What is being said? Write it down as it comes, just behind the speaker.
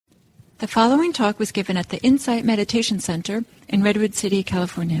The following talk was given at the Insight Meditation Center in Redwood City,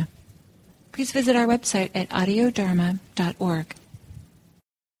 California. Please visit our website at audiodharma.org.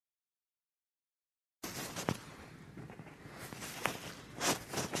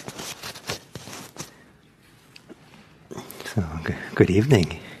 So, good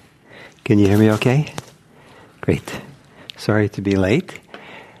evening. Can you hear me okay? Great. Sorry to be late.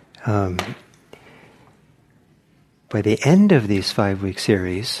 By the end of these 5-week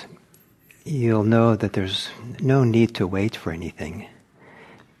series, you'll know that there's no need to wait for anything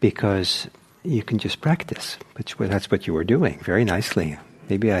because you can just practice, which that's what you were doing very nicely.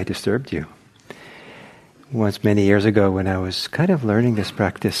 Maybe I disturbed you. Once, many years ago, when I was kind of learning this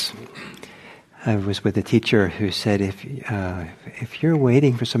practice, I was with a teacher who said, if you're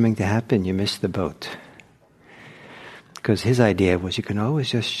waiting for something to happen, you miss the boat. Because his idea was you can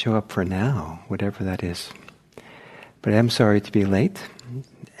always just show up for now, whatever that is. But I'm sorry to be late,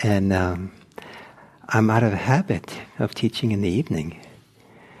 and I'm out of habit of teaching in the evening.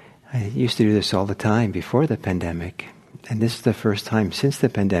 I used to do this all the time before the pandemic, and this is the first time since the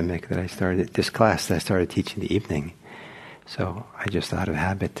pandemic that I started teaching in the evening. So I just out of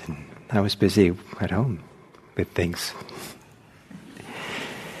habit, and I was busy at home with things.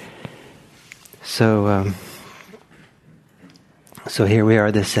 So here we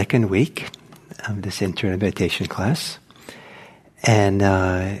are, the second week of this internal meditation class. And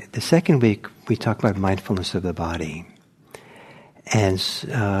the second week, we talk about mindfulness of the body. And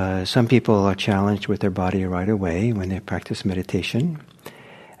some people are challenged with their body right away when they practice meditation.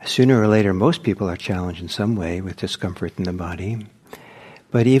 Sooner or later, most people are challenged in some way with discomfort in the body.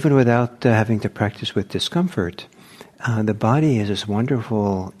 But even without having to practice with discomfort, the body is this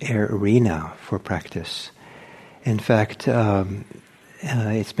wonderful arena for practice. In fact,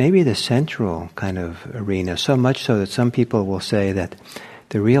 it's maybe the central kind of arena, so much so that some people will say that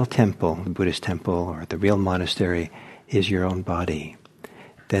the real temple, the Buddhist temple, or the real monastery is your own body.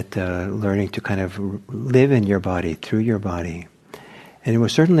 That learning to kind of live in your body, through your body. And it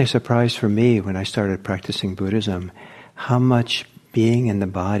was certainly a surprise for me when I started practicing Buddhism, how much being in the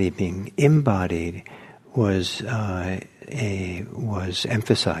body, being embodied, was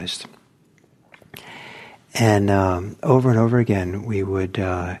emphasized. And over and over again, we would,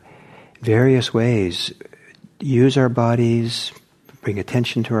 various ways, use our bodies, bring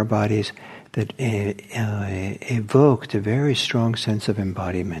attention to our bodies, that evoked a very strong sense of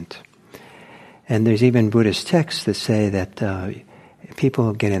embodiment. And there's even Buddhist texts that say that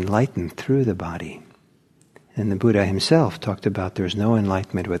people get enlightened through the body. And the Buddha himself talked about there's no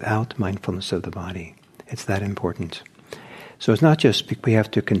enlightenment without mindfulness of the body. It's that important. So it's not just we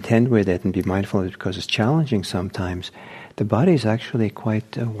have to contend with it and be mindful of it because it's challenging sometimes. The body is actually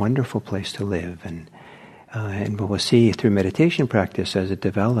quite a wonderful place to live. And we'll see through meditation practice as it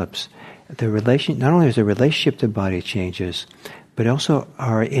develops, not only is the relationship to the body changes, but also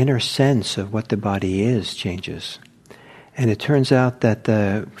our inner sense of what the body is changes. And it turns out that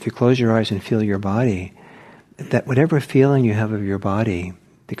if you close your eyes and feel your body, that whatever feeling you have of your body,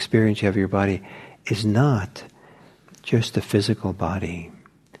 the experience you have of your body, is not just the physical body.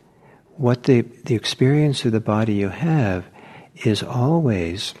 What the experience of the body you have is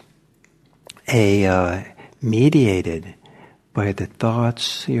always mediated by the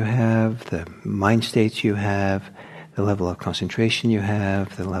thoughts you have, the mind states you have, the level of concentration you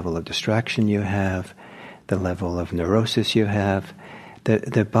have, the level of distraction you have, the level of neurosis you have.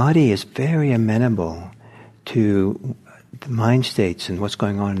 The body is very amenable to the mind states and what's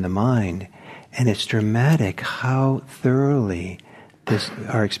going on in the mind. And it's dramatic how thoroughly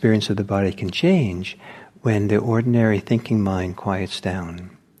our experience of the body can change when the ordinary thinking mind quiets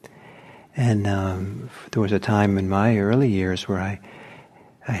down. And there was a time in my early years where I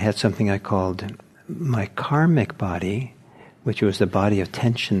had something I called my karmic body, which was the body of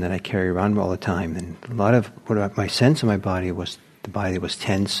tension that I carry around all the time. And a lot of my sense of my body was the body was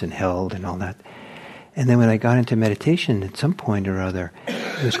tense and held and all that. And then when I got into meditation at some point or other,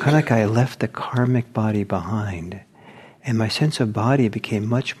 it was kind of like I left the karmic body behind. And my sense of body became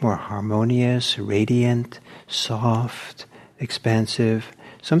much more harmonious, radiant, soft, expansive.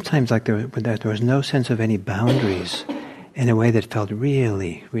 Sometimes like there was no sense of any boundaries in a way that felt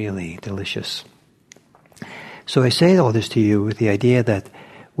really, really delicious. So I say all this to you with the idea that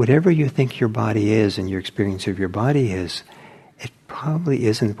whatever you think your body is and your experience of your body is, it probably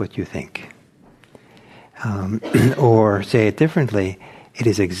isn't what you think. Or say it differently, it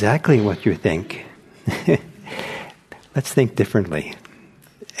is exactly what you think. Let's think differently.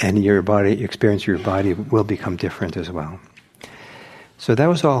 And your experience of your body will become different as well. So that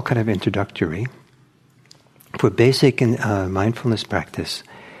was all kind of introductory. For basic mindfulness practice,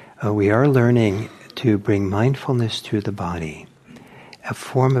 we are learning to bring mindfulness to the body, a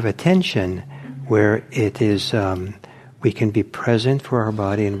form of attention where it is we can be present for our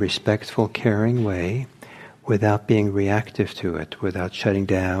body in a respectful, caring way without being reactive to it, without shutting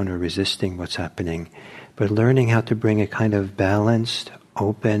down or resisting what's happening, but learning how to bring a kind of balanced,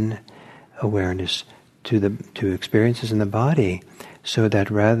 open awareness to experiences in the body, so that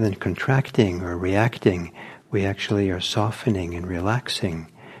rather than contracting or reacting, we actually are softening and relaxing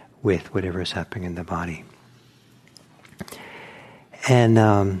with whatever is happening in the body.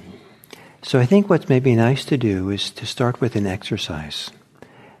 And so I think what's maybe nice to do is to start with an exercise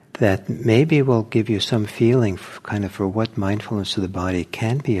that maybe will give you some feeling for what mindfulness of the body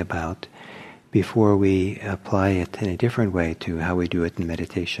can be about before we apply it in a different way to how we do it in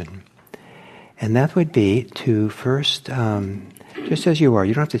meditation. And that would be to first, just as you are,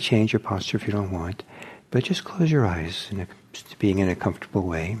 you don't have to change your posture if you don't want, but just close your eyes, being in a comfortable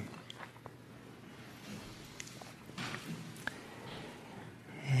way.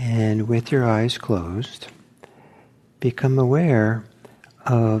 And with your eyes closed, become aware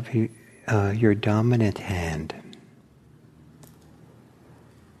of your dominant hand.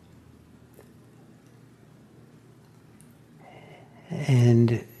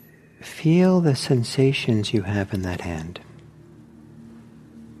 And feel the sensations you have in that hand.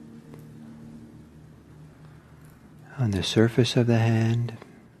 On the surface of the hand,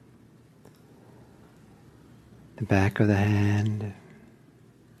 the back of the hand,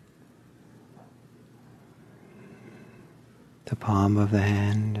 the palm of the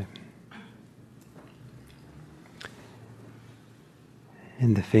hand,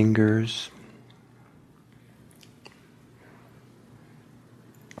 and the fingers.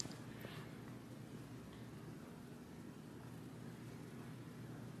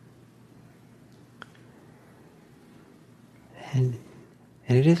 And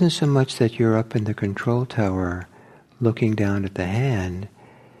it isn't so much that you're up in the control tower looking down at the hand.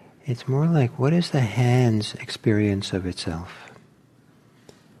 It's more like, what is the hand's experience of itself?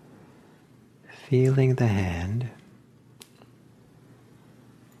 Feeling the hand.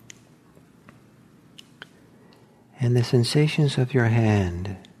 And the sensations of your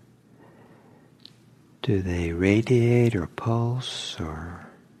hand. Do they radiate or pulse, or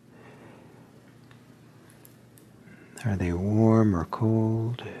are they warm or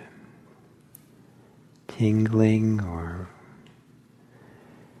cold? Tingling or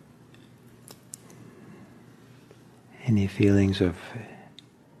any feelings of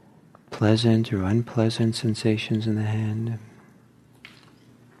pleasant or unpleasant sensations in the hand?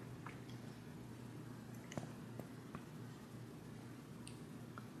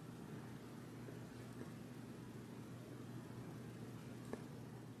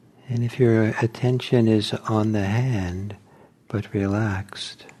 And if your attention is on the hand, but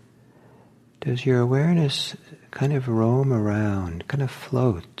relaxed, does your awareness kind of roam around, kind of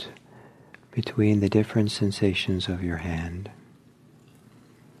float between the different sensations of your hand?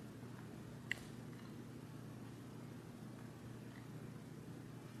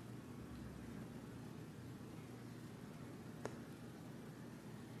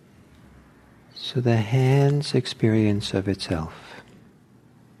 So the hand's experience of itself.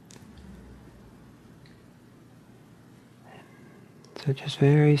 So just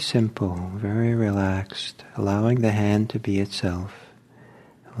very simple, very relaxed, allowing the hand to be itself,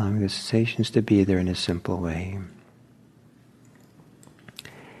 allowing the sensations to be there in a simple way.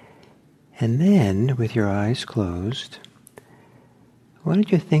 And then, with your eyes closed, why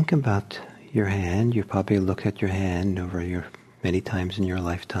don't you think about your hand? You probably looked at your hand many times in your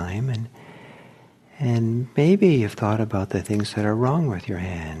lifetime, and maybe you've thought about the things that are wrong with your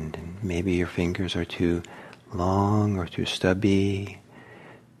hand, and maybe your fingers are too long or too stubby,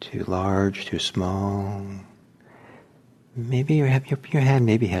 too large, too small. Maybe your hand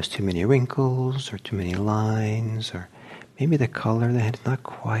maybe has too many wrinkles or too many lines, or maybe the color of the hand is not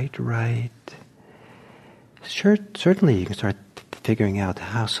quite right. Certainly you can start figuring out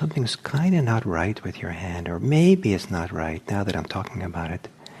how something's kind of not right with your hand, or maybe it's not right now that I'm talking about it.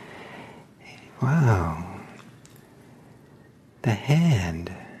 Wow. The hand.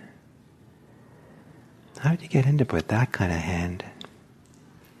 How did you get into with that kind of hand?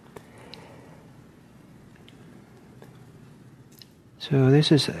 So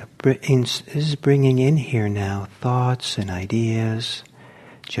this is bringing in here now thoughts and ideas,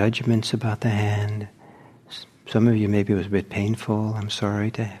 judgments about the hand. Some of you maybe it was a bit painful. I'm sorry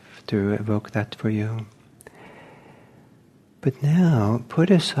to evoke that for you. But now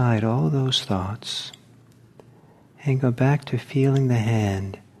put aside all those thoughts and go back to feeling the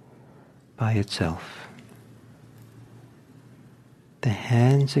hand by itself. the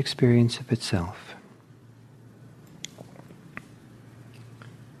hand's experience of itself.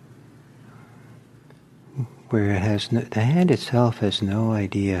 Where it has the hand itself has no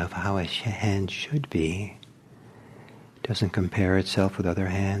idea of how a hand should be. It doesn't compare itself with other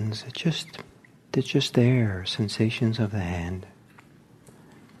hands. It's just there, sensations of the hand.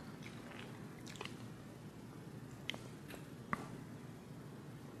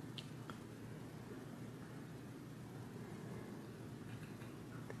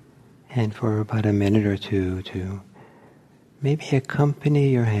 And for about a minute or two to maybe accompany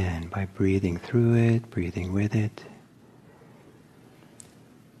your hand by breathing through it, breathing with it,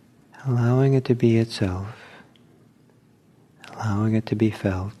 allowing it to be itself, allowing it to be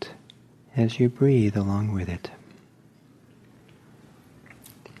felt as you breathe along with it.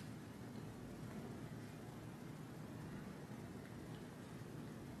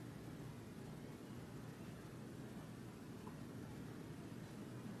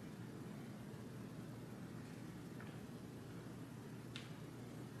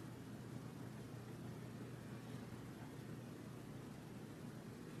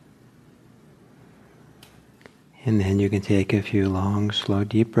 And then you can take a few long, slow,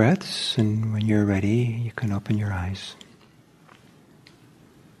 deep breaths, and when you're ready, you can open your eyes.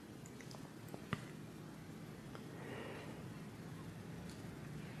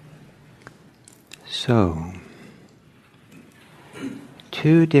 So,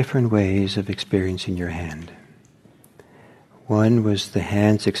 two different ways of experiencing your hand. One was the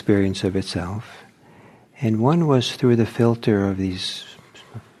hand's experience of itself, and one was through the filter of these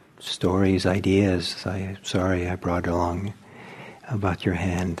stories, ideas. I brought along about your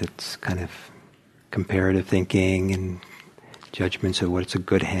hand. It's kind of comparative thinking and judgments of what's a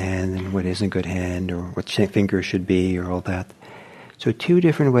good hand and what isn't a good hand, or what finger should be, or all that. So two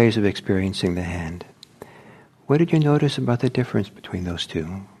different ways of experiencing the hand. What did you notice about the difference between those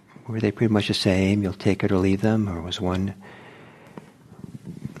two? Were they pretty much the same? You'll take it or leave them, or was one?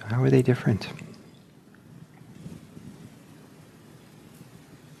 How were they different?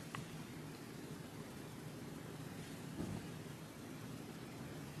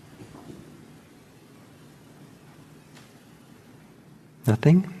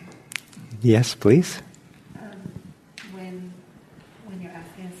 Nothing? Yes, please. When you're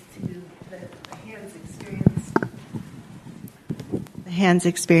asking us to the hand's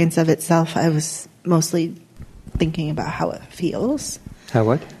experience of itself, I was mostly thinking about how it feels. How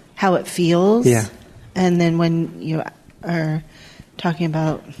what? How it feels. Yeah. And then when you are talking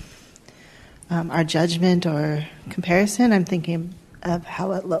about our judgment or comparison, I'm thinking of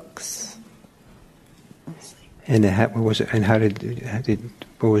how it looks. And what was it? And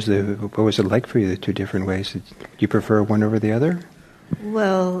what was it like for you? The two different ways. Did you prefer one over the other?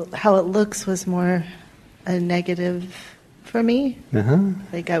 Well, how it looks was more a negative for me.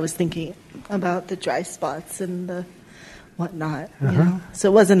 Like I was thinking about the dry spots and the whatnot. You know? So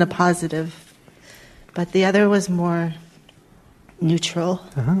it wasn't a positive, but the other was more neutral.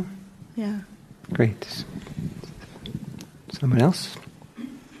 Yeah. Great. Someone else?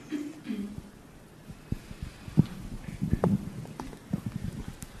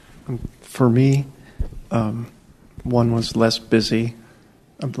 For me, one was less busy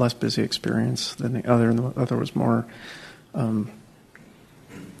experience than the other, and the other was more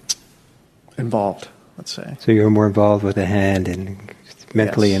involved, let's say. So you were more involved with the hand and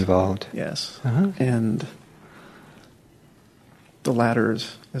mentally involved. Yes. And the latter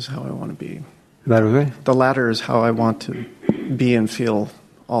is how I want to be. The latter is how I want to be and feel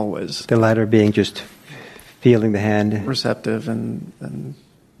always. The latter being just feeling the hand. Receptive and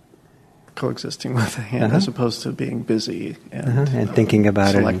coexisting with the hand as opposed to being busy and thinking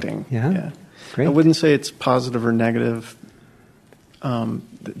about selecting. it. Yeah. Great. I wouldn't say it's positive or negative.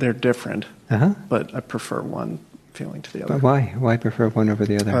 They're different, but I prefer one feeling to the other. But why? Why prefer one over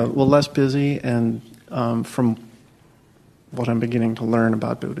the other? Well, less busy, and from what I'm beginning to learn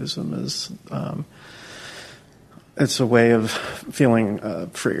about Buddhism is it's a way of feeling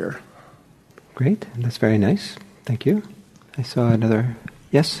freer. Great. That's very nice. Thank you. I saw another.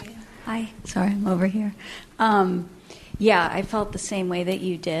 Yes? Hi. Sorry, I'm over here. Yeah, I felt the same way that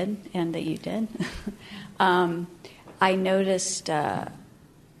you did, and that you did. I noticed it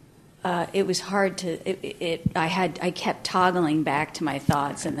was hard to. I kept toggling back to my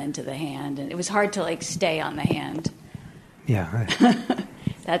thoughts and then to the hand, and it was hard to stay on the hand. Yeah. Right.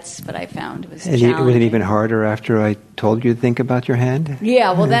 That's what I found was and challenging. Was it even harder after I told you to think about your hand?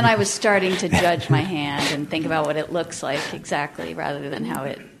 Yeah. Well, then I was starting to judge my hand and think about what it looks like exactly, rather than how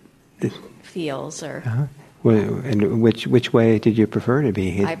it feels. Or And which way did you prefer to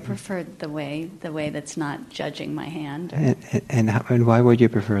be? I preferred the way that's not judging my hand. And why would you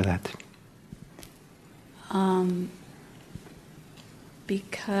prefer that?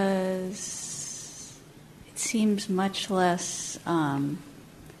 Because it seems much less, like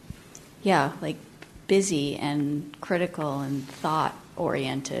busy and critical and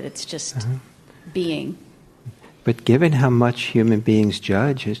thought-oriented. It's just being. But given how much human beings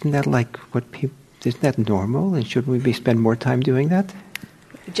judge, isn't that like what people? Isn't that normal? And shouldn't we spend more time doing that?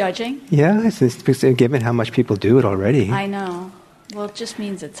 Judging? Yeah, it's given how much people do it already. I know. Well, it just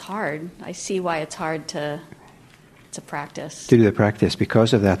means it's hard. I see why it's hard to practice. To do the practice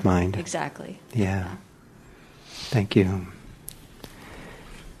because of that mind. Exactly. Yeah. Thank you.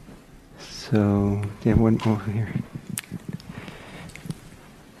 So, one more here.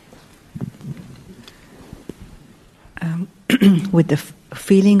 With the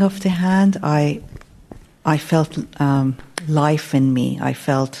feeling of the hand, I felt life in me. I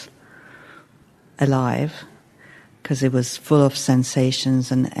felt alive because it was full of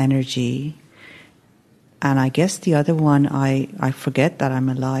sensations and energy. And I guess the other one, I forget that I'm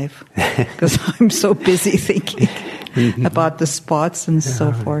alive because I'm so busy thinking about the spots and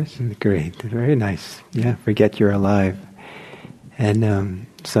so forth. Great, very nice. Yeah, forget you're alive. And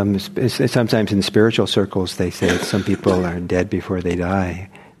sometimes in spiritual circles they say that some people are dead before they die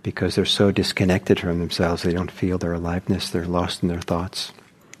because they're so disconnected from themselves, they don't feel their aliveness, they're lost in their thoughts.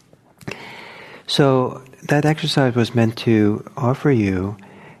 So that exercise was meant to offer you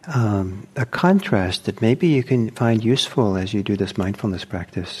a contrast that maybe you can find useful as you do this mindfulness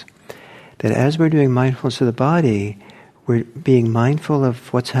practice. That as we're doing mindfulness of the body, we're being mindful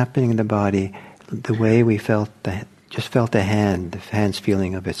of what's happening in the body, the way we felt the hand's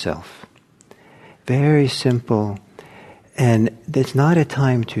feeling of itself. Very simple. And it's not a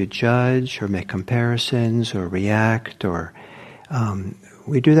time to judge or make comparisons or react or...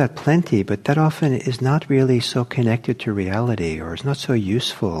 we do that plenty, but that often is not really so connected to reality, or it's not so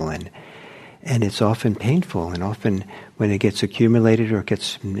useful, and it's often painful, and often when it gets accumulated or it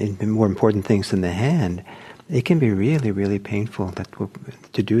gets in more important things than the hand, it can be really, really painful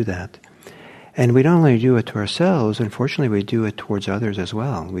to do that. And we don't only do it to ourselves, unfortunately we do it towards others as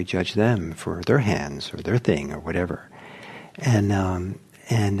well. We judge them for their hands or their thing or whatever. And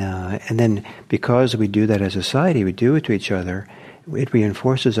then because we do that as a society, we do it to each other, it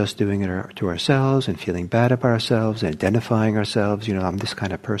reinforces us doing it to ourselves and feeling bad about ourselves and identifying ourselves, I'm this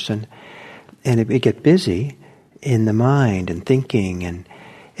kind of person. And we get busy in the mind and thinking, and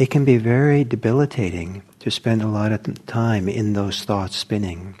it can be very debilitating to spend a lot of time in those thoughts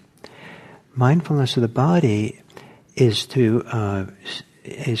spinning. Mindfulness of the body is to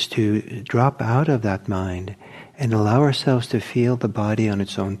drop out of that mind and allow ourselves to feel the body on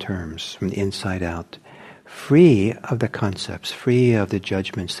its own terms, from the inside out, free of the concepts, free of the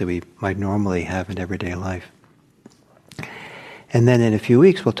judgments that we might normally have in everyday life. And then in a few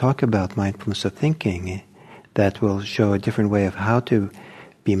weeks we'll talk about mindfulness of thinking that will show a different way of how to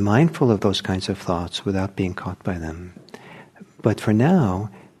be mindful of those kinds of thoughts without being caught by them. But for now,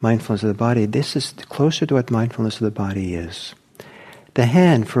 mindfulness of the body, this is closer to what mindfulness of the body is. The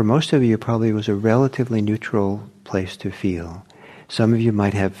hand, for most of you, probably was a relatively neutral place to feel. Some of you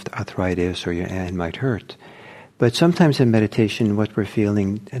might have arthritis or your hand might hurt. But sometimes in meditation, what we're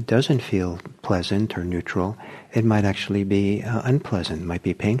feeling doesn't feel pleasant or neutral. It might actually be unpleasant, might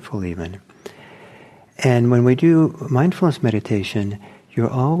be painful even. And when we do mindfulness meditation, you're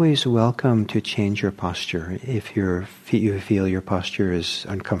always welcome to change your posture. If you feel your posture is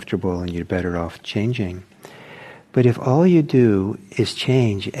uncomfortable and you're better off changing. But if all you do is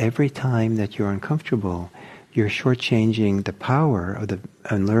change every time that you're uncomfortable, you're shortchanging the power of the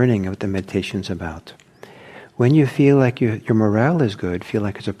learning of what the meditation's about. When you feel like your morale is good, feel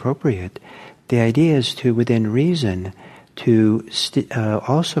like it's appropriate, the idea is to, within reason, to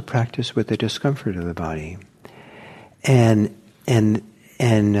also practice with the discomfort of the body. And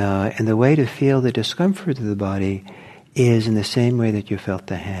the way to feel the discomfort of the body is in the same way that you felt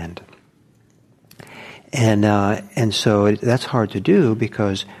the hand. And so that's hard to do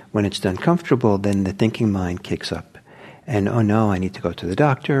because when it's done comfortable, then the thinking mind kicks up. And oh no, I need to go to the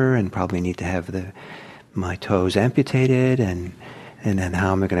doctor and probably need to have my toes amputated and then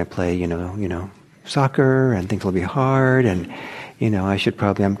how am I going to play, soccer and things will be hard and,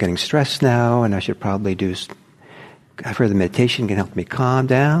 I'm getting stressed now and I should probably I've heard the meditation can help me calm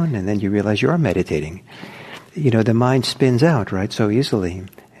down, and then you realize you're meditating. The mind spins out, right, so easily.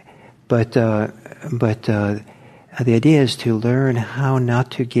 But the idea is to learn how not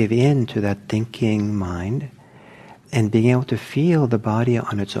to give in to that thinking mind and being able to feel the body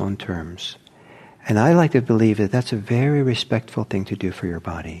on its own terms. And I like to believe that that's a very respectful thing to do for your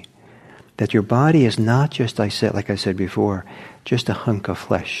body. That your body is not just, like I said before, just a hunk of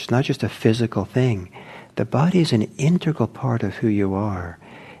flesh. It's not just a physical thing. The body is an integral part of who you are.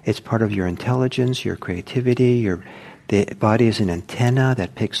 It's part of your intelligence, your creativity. The body is an antenna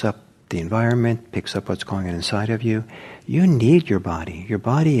that picks up the environment, picks up what's going on inside of you. You need your body. Your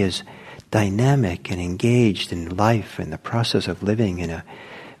body is dynamic and engaged in life and the process of living in a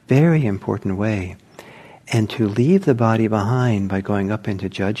very important way. And to leave the body behind by going up into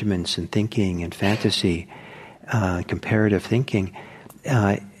judgments and thinking and fantasy, comparative thinking,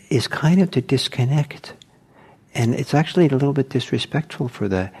 is kind of to disconnect. And it's actually a little bit disrespectful for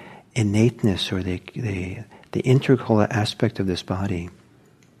the innateness or the integral aspect of this body.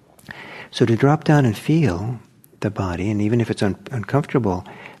 So to drop down and feel the body, and even if it's uncomfortable,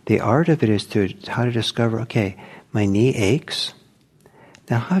 the art of it is how to discover, okay, my knee aches.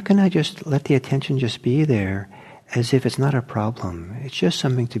 Now how can I just let the attention just be there as if it's not a problem? It's just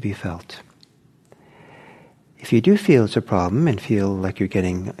something to be felt. If you do feel it's a problem and feel like you're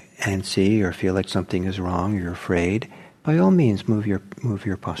getting antsy or feel like something is wrong, you're afraid, by all means move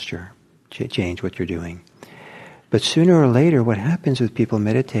your posture, change what you're doing. But sooner or later what happens with people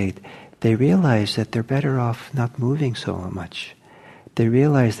meditate, they realize that they're better off not moving so much. They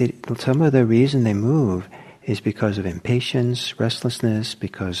realize that some of the reason they move is because of impatience, restlessness,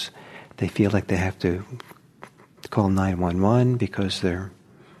 because they feel like they have to call 911 because their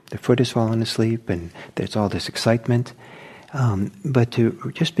foot has fallen asleep and there's all this excitement. But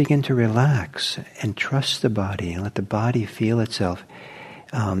to just begin to relax and trust the body and let the body feel itself,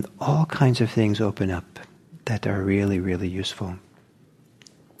 all kinds of things open up that are really, really useful.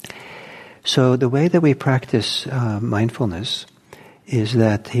 So the way that we practice mindfulness is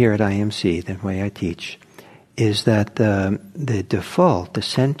that here at IMC, the way I teach, is that the default, the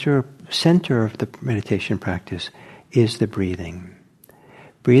center of the meditation practice is the breathing.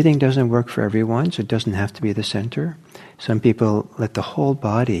 Breathing doesn't work for everyone, so it doesn't have to be the center. Some people let the whole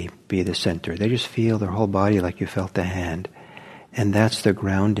body be the center. They just feel their whole body like you felt the hand. And that's their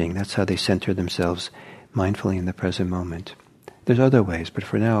grounding. That's how they center themselves mindfully in the present moment. There's other ways, but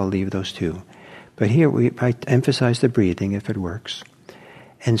for now I'll leave those two. But here I emphasize the breathing if it works.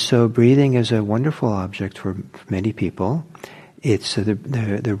 And so breathing is a wonderful object for many people. It's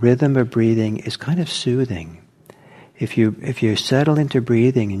the rhythm of breathing is kind of soothing. If you settle into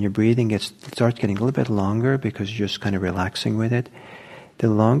breathing and your breathing starts getting a little bit longer because you're just kind of relaxing with it, the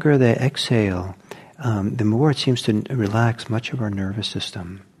longer the exhale, the more it seems to relax much of our nervous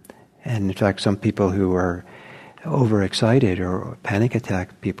system. And in fact, some people who are overexcited or panic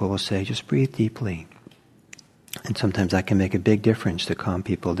attack people will say, just breathe deeply. And sometimes that can make a big difference to calm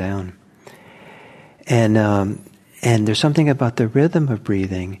people down. And there's something about the rhythm of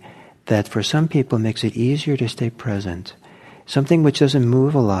breathing that for some people makes it easier to stay present. Something which doesn't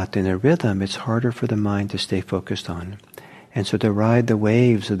move a lot in a rhythm, it's harder for the mind to stay focused on. And so to ride the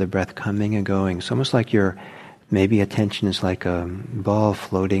waves of the breath coming and going, it's almost like maybe attention is like a ball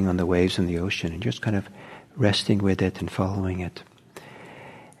floating on the waves in the ocean and just kind of resting with it and following it.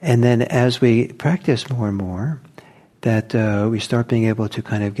 And then as we practice more and more, that we start being able to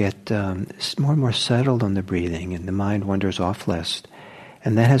kind of get more and more settled on the breathing, and the mind wanders off less.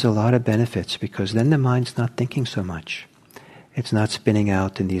 And that has a lot of benefits because then the mind's not thinking so much. It's not spinning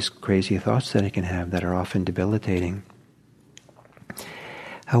out in these crazy thoughts that it can have that are often debilitating.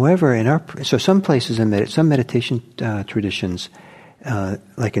 However, so some places some meditation traditions,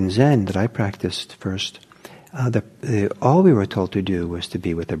 like in Zen that I practiced first, all we were told to do was to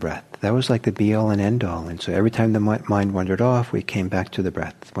be with the breath. That was like the be-all and end-all. And so every time the mind wandered off, we came back to the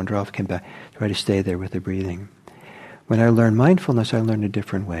breath. Wander off, came back, try to stay there with the breathing. When I learned mindfulness, I learned a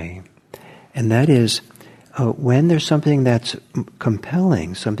different way. And that is, when there's something that's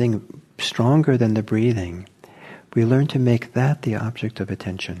compelling, something stronger than the breathing, we learn to make that the object of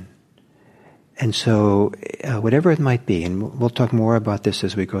attention. And so, whatever it might be, and we'll talk more about this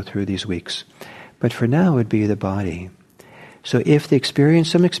as we go through these weeks, but for now it would be the body. So if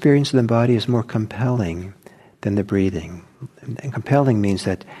some experience of the body is more compelling than the breathing, and compelling means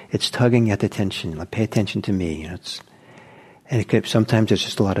that it's tugging at attention, like pay attention to me. Sometimes it's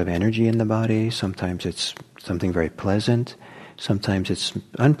just a lot of energy in the body, sometimes it's something very pleasant, sometimes it's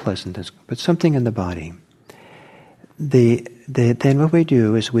unpleasant, but something in the body. Then what we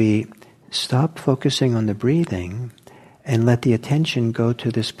do is we stop focusing on the breathing and let the attention go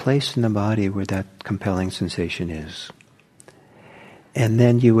to this place in the body where that compelling sensation is. And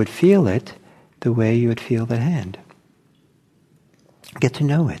then you would feel it the way you would feel the hand. Get to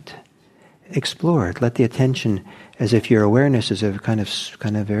know it. Explore it. Let the attention, as if your awareness is a kind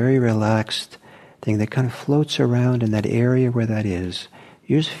of very relaxed thing that kind of floats around in that area where that is.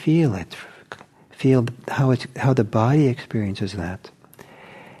 You just feel it. Feel how the body experiences that.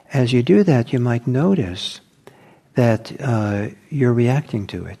 As you do that, you might notice that you're reacting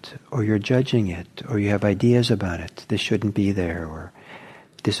to it, or you're judging it, or you have ideas about it. This shouldn't be there, or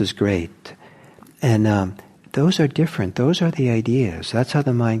this is great. And those are different. Those are the ideas. That's how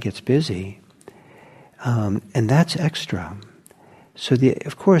the mind gets busy. And that's extra. So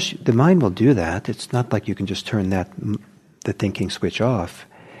of course, the mind will do that. It's not like you can just turn the thinking switch off.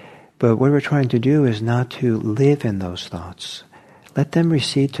 But what we're trying to do is not to live in those thoughts. Let them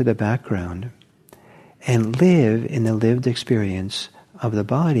recede to the background and live in the lived experience of the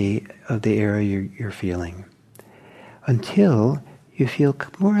body, of the area you're feeling, until you feel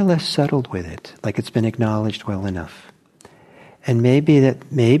more or less settled with it, like it's been acknowledged well enough. And maybe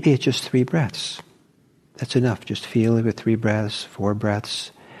it's just 3 breaths. That's enough. Just feel it with 3 breaths, 4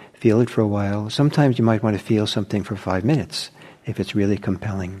 breaths. Feel it for a while. Sometimes you might want to feel something for 5 minutes if it's really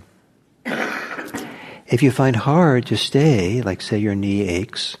compelling. If you find hard to stay, like say your knee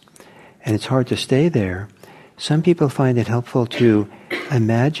aches, and it's hard to stay there, some people find it helpful to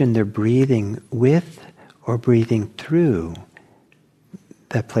imagine they're breathing with or breathing through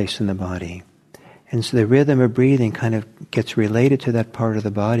that place in the body. And so the rhythm of breathing kind of gets related to that part of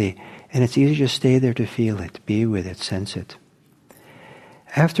the body, and it's easier to stay there to feel it, be with it, sense it.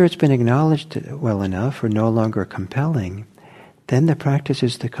 After it's been acknowledged well enough or no longer compelling, then the practice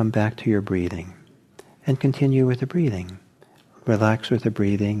is to come back to your breathing and continue with the breathing. Relax with the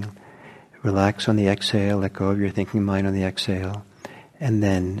breathing. Relax on the exhale. Let go of your thinking mind on the exhale, and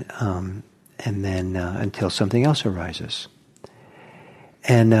then until something else arises.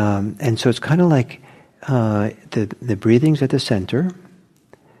 And so it's kind of like the breathing's at the center.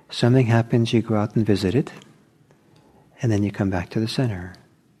 Something happens, you go out and visit it, and then you come back to the center.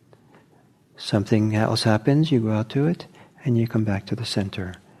 Something else happens, you go out to it, and you come back to the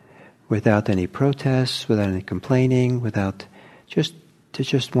center, without any protests, without any complaining, without just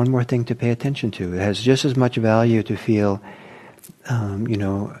one more thing to pay attention to. It has just as much value to feel,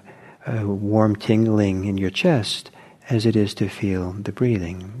 a warm tingling in your chest as it is to feel the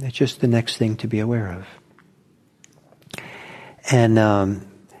breathing. It's just the next thing to be aware of.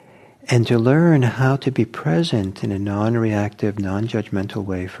 And to learn how to be present in a non-reactive, non-judgmental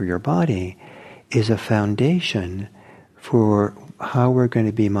way for your body is a foundation for how we're going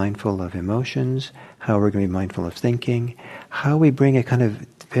to be mindful of emotions, how we're going to be mindful of thinking, how we bring a kind of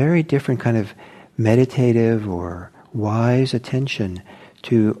very different kind of meditative or wise attention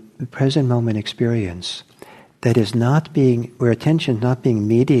to the present moment experience that is not being, where attention is not being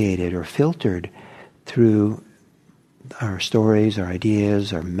mediated or filtered through our stories, our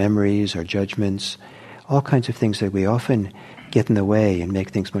ideas, our memories, our judgments, all kinds of things that we often get in the way and make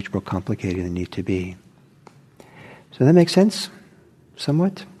things much more complicated than they need to be. So that makes sense?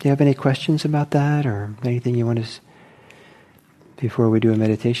 Somewhat? Do you have any questions about that or anything you want to before we do a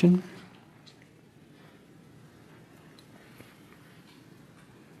meditation?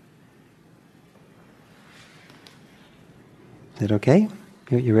 Is it okay?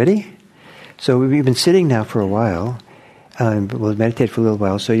 You ready? So we've been sitting now for a while. We'll meditate for a little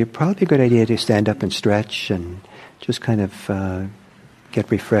while. So it's probably a good idea to stand up and stretch and just kind of get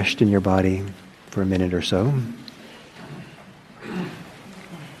refreshed in your body for a minute or so.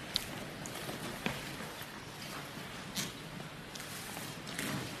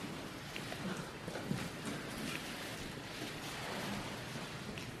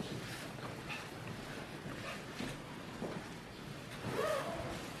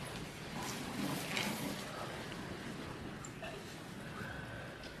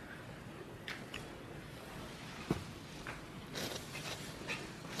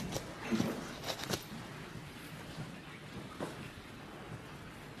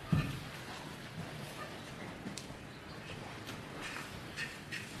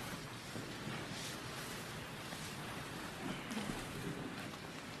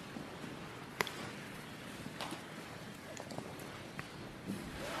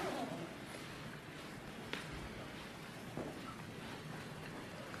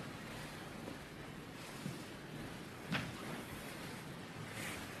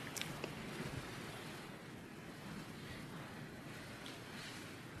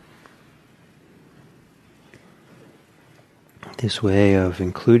 This way of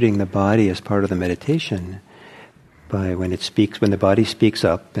including the body as part of the meditation, by when the body speaks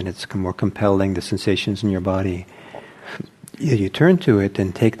up and it's more compelling, the sensations in your body, you turn to it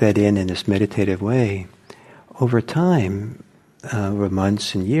and take that in this meditative way. Over time, over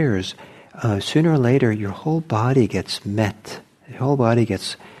months and years, sooner or later your whole body gets met. The whole body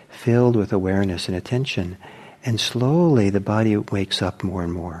gets filled with awareness and attention. And slowly the body wakes up more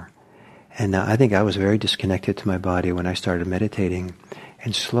and more. And I think I was very disconnected to my body when I started meditating.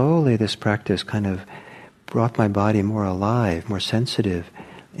 And slowly this practice kind of brought my body more alive, more sensitive.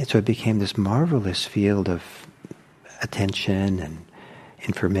 And so it became this marvelous field of attention and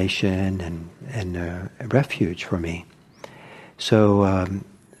information and refuge for me. So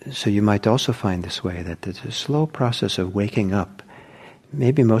you might also find this way, that there's a slow process of waking up.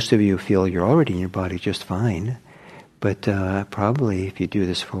 Maybe most of you feel you're already in your body just fine, but probably if you do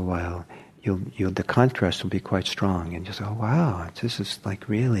this for a while, the contrast will be quite strong, and just, oh wow, this is like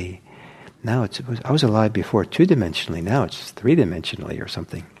really, now I was alive before 2-dimensionally, now it's 3-dimensionally or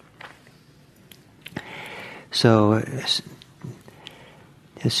something. So,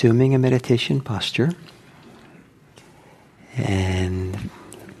 assuming a meditation posture, and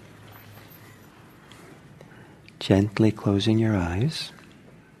gently closing your eyes.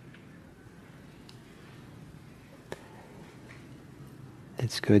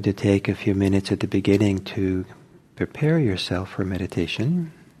 It's good to take a few minutes at the beginning to prepare yourself for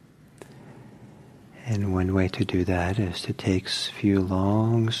meditation. And one way to do that is to take a few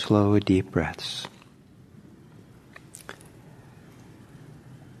long, slow, deep breaths.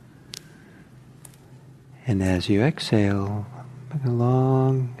 And as you exhale, a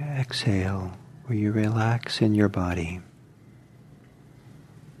long exhale where you relax in your body.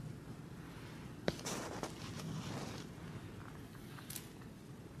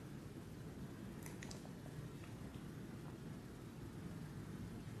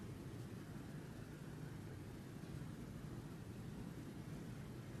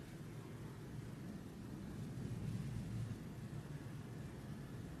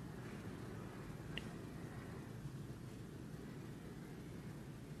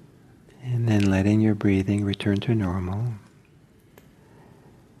 And then letting your breathing return to normal.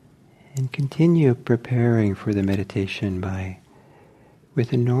 And continue preparing for the meditation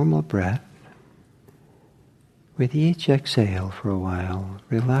with a normal breath, with each exhale for a while,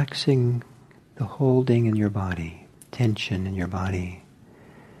 relaxing the holding in your body, tension in your body.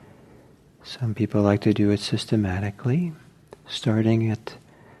 Some people like to do it systematically, starting at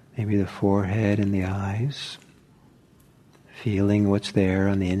maybe the forehead and the eyes, feeling what's there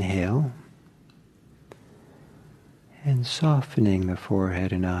on the inhale, and softening the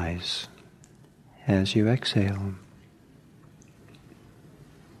forehead and eyes as you exhale.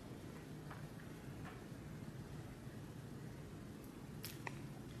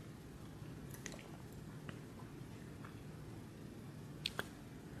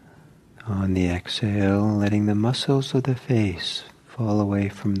 On the exhale, letting the muscles of the face fall away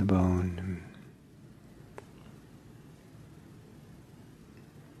from the bone.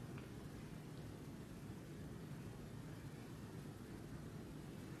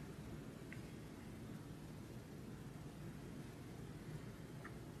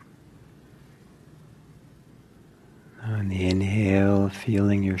 On the inhale,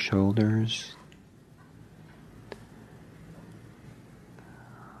 feeling your shoulders.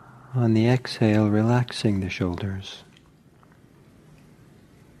 On the exhale, relaxing the shoulders,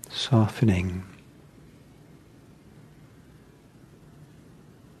 softening.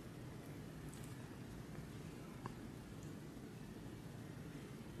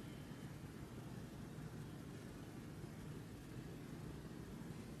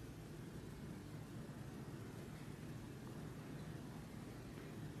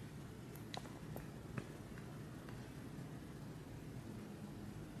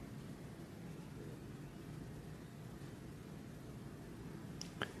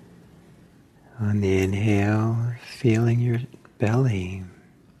 On the inhale, feeling your belly.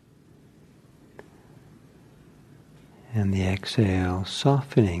 And the exhale,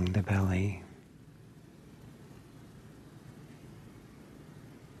 softening the belly.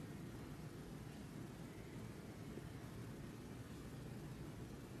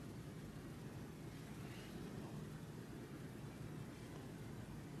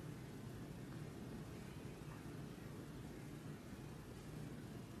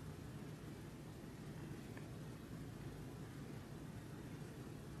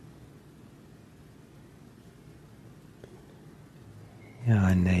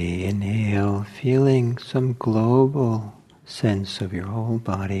 On the inhale, feeling some global sense of your whole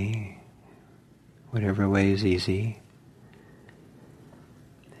body, whatever way is easy.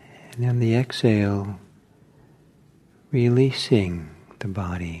 And on the exhale, releasing the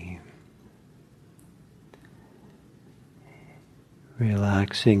body,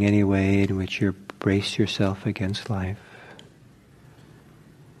 relaxing any way in which you brace yourself against life.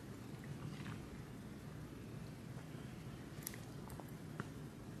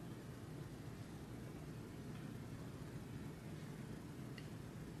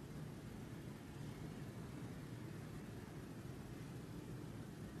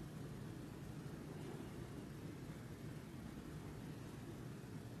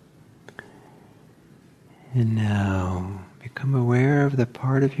 And now become aware of the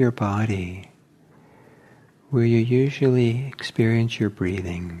part of your body where you usually experience your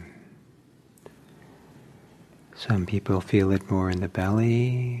breathing. Some people feel it more in the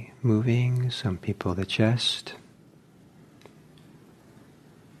belly moving, some people the chest,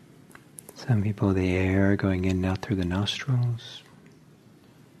 some people the air going in and out through the nostrils.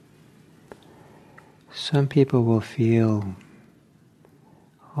 Some people will feel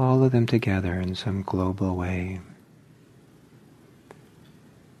all of them together in some global way.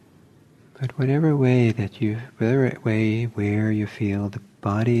 But whatever way where you feel the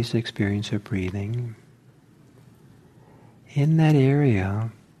body's experience of breathing, in that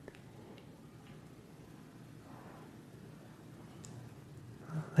area,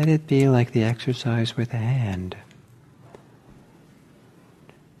 let it be like the exercise with the hand.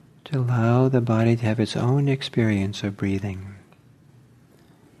 To allow the body to have its own experience of breathing,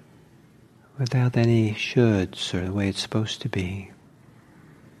 without any shoulds or the way it's supposed to be.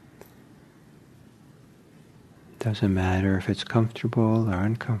 Doesn't matter if it's comfortable or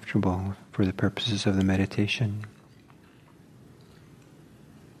uncomfortable for the purposes of the meditation.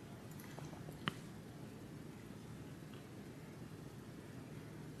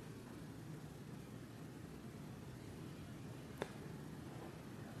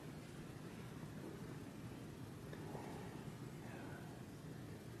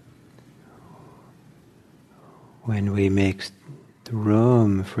 When we make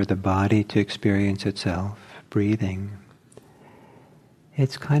room for the body to experience itself, breathing,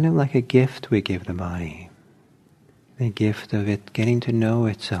 it's kind of like a gift we give the body. The gift of it getting to know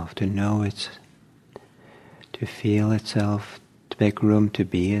itself, to feel itself, to make room to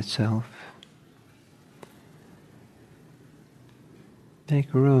be itself.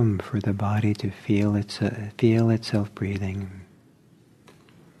 Make room for the body to feel itself breathing.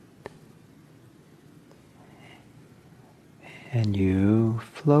 And you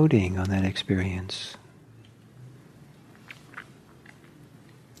floating on that experience.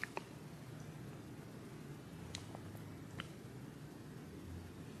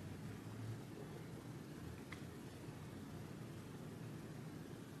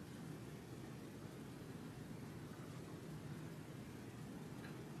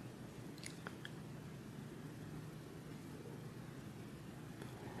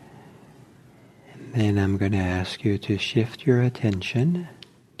 Then I'm going to ask you to shift your attention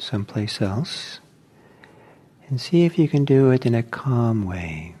someplace else and see if you can do it in a calm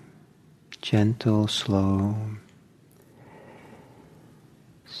way, gentle, slow.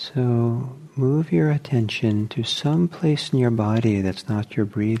 So move your attention to some place in your body that's not your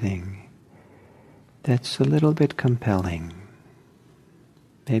breathing, that's a little bit compelling.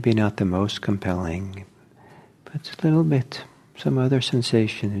 Maybe not the most compelling, but it's a little bit some other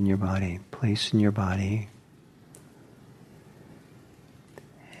sensation in your body, place in your body.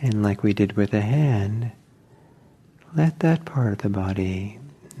 And like we did with the hand, let that part of the body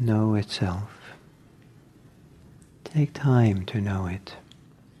know itself. Take time to know it.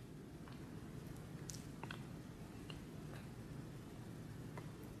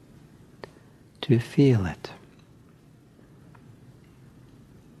 To feel it.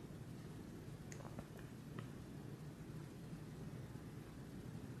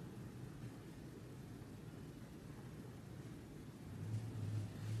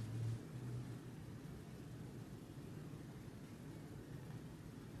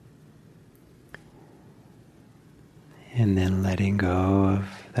 And then letting go of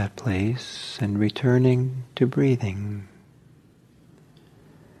that place and returning to breathing.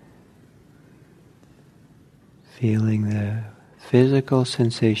 Feeling the physical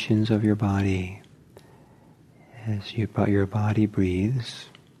sensations of your body as your body breathes.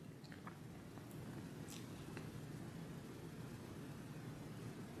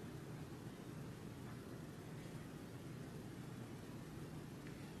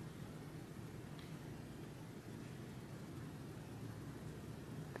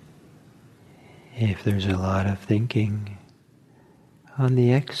 If there's a lot of thinking, on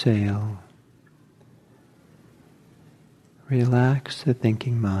the exhale, relax the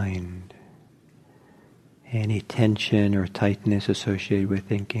thinking mind. Any tension or tightness associated with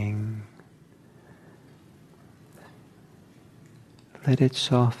thinking, let it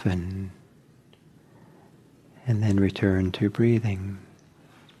soften, and then return to breathing.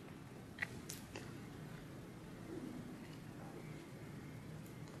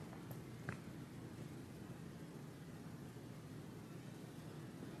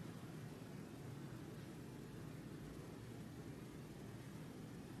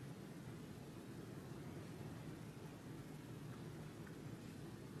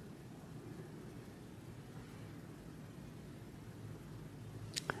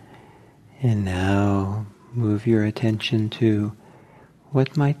 And now move your attention to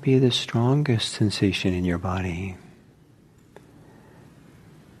what might be the strongest sensation in your body.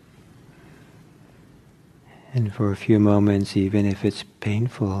 And for a few moments, even if it's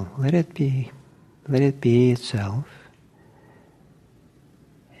painful, let it be itself.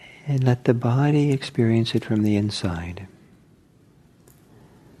 And let the body experience it from the inside.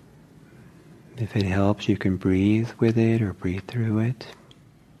 If it helps, you can breathe with it or breathe through it.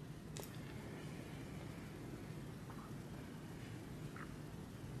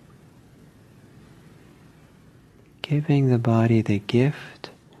 Giving the body the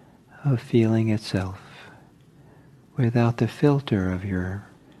gift of feeling itself without the filter of your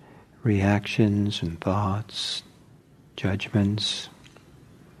reactions and thoughts, judgments.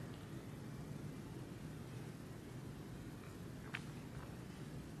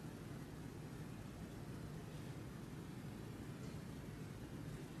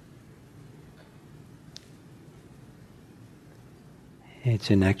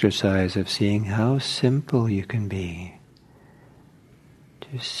 It's an exercise of seeing how simple you can be.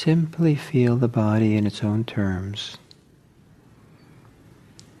 To simply feel the body in its own terms.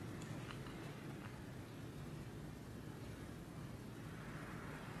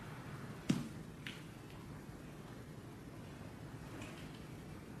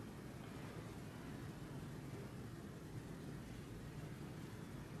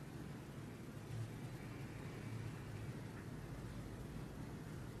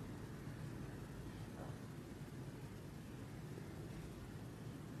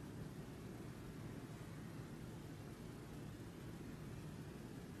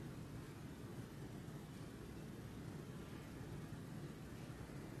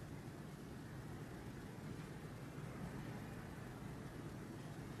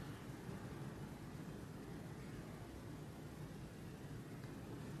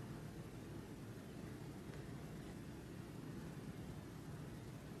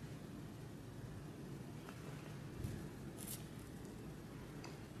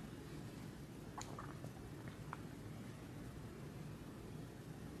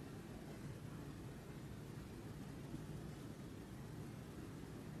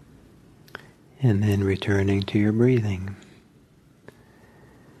 And then returning to your breathing.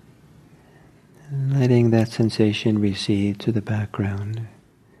 And letting that sensation recede to the background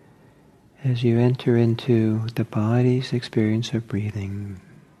as you enter into the body's experience of breathing.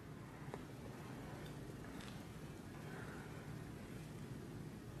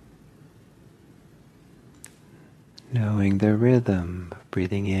 Knowing the rhythm of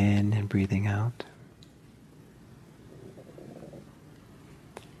breathing in and breathing out.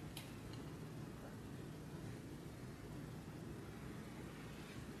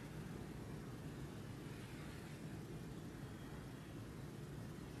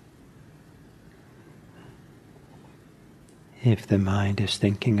 If the mind is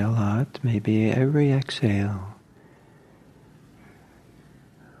thinking a lot, maybe every exhale,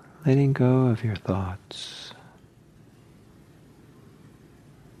 letting go of your thoughts,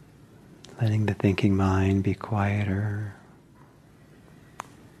 letting the thinking mind be quieter.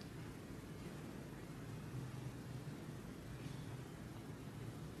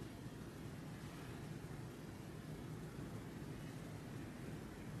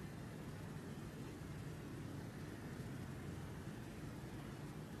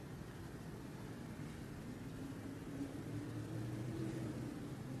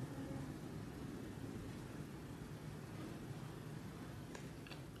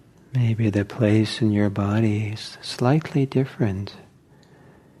 Maybe the place in your body is slightly different,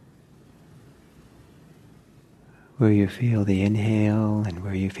 where you feel the inhale and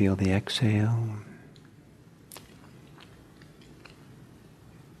where you feel the exhale.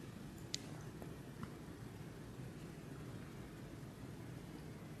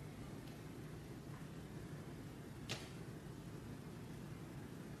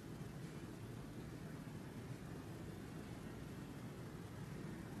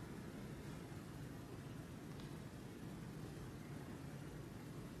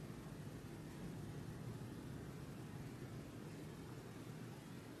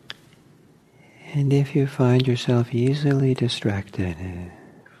 And if you find yourself easily distracted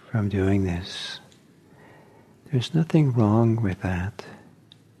from doing this, there's nothing wrong with that.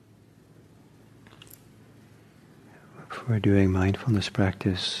 For doing mindfulness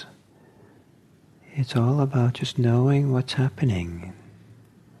practice, it's all about just knowing what's happening.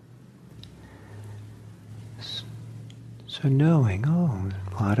 So knowing,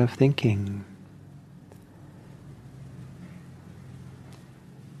 a lot of thinking.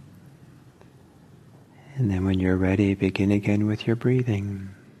 And then when you're ready, begin again with your breathing.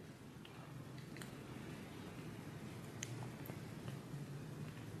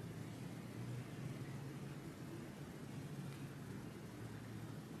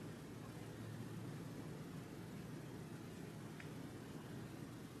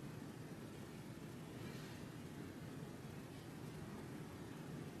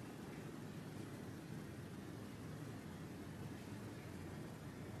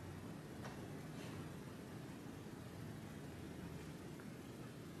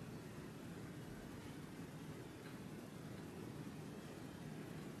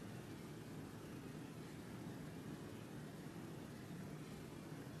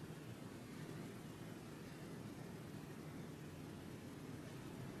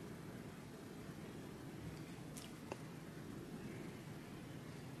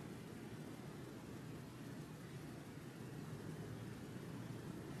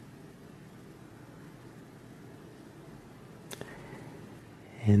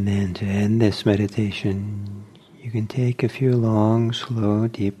 And then to end this meditation, you can take a few long, slow,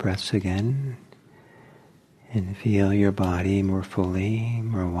 deep breaths again and feel your body more fully,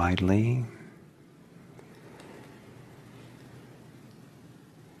 more widely.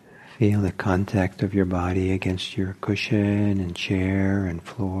 Feel the contact of your body against your cushion and chair and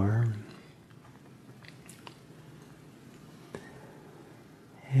floor.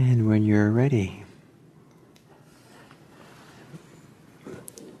 And when you're ready,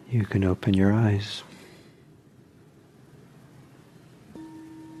 you can open your eyes.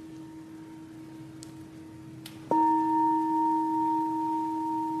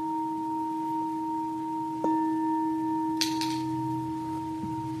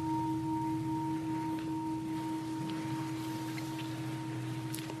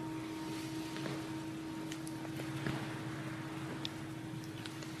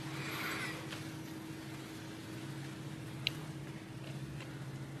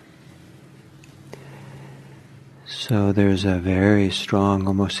 So there's a very strong,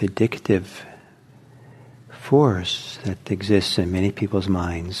 almost addictive force that exists in many people's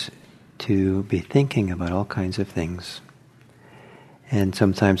minds to be thinking about all kinds of things. And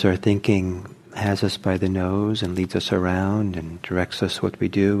sometimes our thinking has us by the nose and leads us around and directs us what we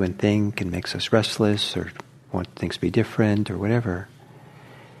do and think and makes us restless or want things to be different or whatever.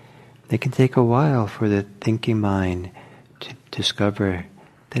 It can take a while for the thinking mind to discover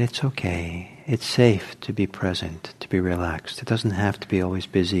that it's okay. It's safe to be present, to be relaxed. It doesn't have to be always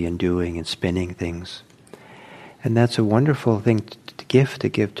busy and doing and spinning things. And that's a wonderful thing to give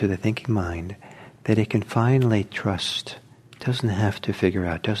to the thinking mind, that it can finally trust. It doesn't have to figure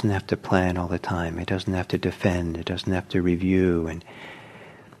out, doesn't have to plan all the time. It doesn't have to defend, it doesn't have to review and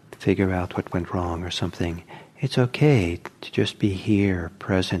figure out what went wrong or something. It's okay to just be here,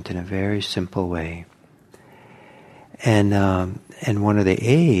 present in a very simple way. And one of the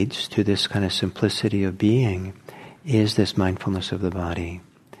aids to this kind of simplicity of being is this mindfulness of the body.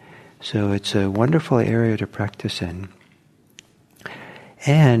 So it's a wonderful area to practice in.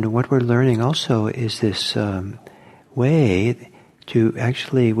 And what we're learning also is this way to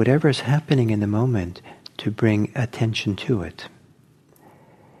actually, whatever is happening in the moment, to bring attention to it.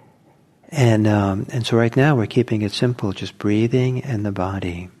 And so right now we're keeping it simple, just breathing and the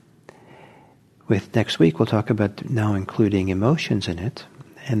body. With next week we'll talk about now including emotions in it,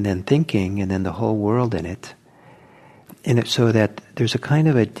 and then thinking, and then the whole world in it. So that there's a kind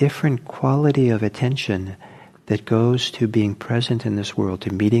of a different quality of attention that goes to being present in this world,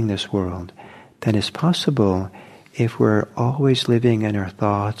 to meeting this world, than is possible if we're always living in our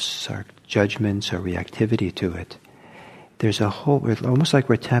thoughts, our judgments, our reactivity to it. There's almost like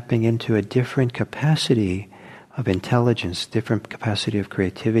we're tapping into a different capacity of intelligence, different capacity of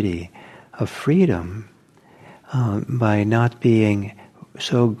creativity, of freedom, by not being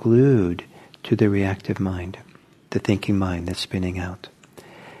so glued to the reactive mind, the thinking mind that's spinning out.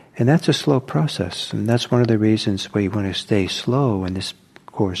 And that's a slow process, and that's one of the reasons why you want to stay slow in this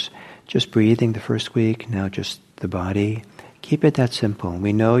course. Just breathing the first week, now just the body. Keep it that simple.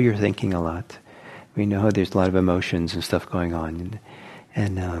 We know you're thinking a lot. We know there's a lot of emotions and stuff going on,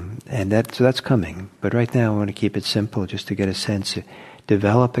 so that's coming. But right now, I want to keep it simple, just to get a sense.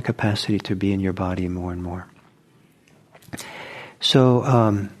 Develop a capacity to be in your body more and more. So,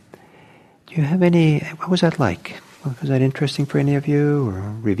 do you have what was that like? Was that interesting for any of you,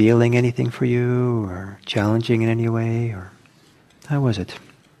 or revealing anything for you, or challenging in any way, or how was it?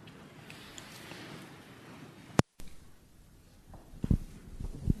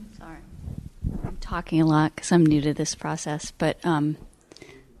 Sorry, I'm talking a lot because I'm new to this process, but can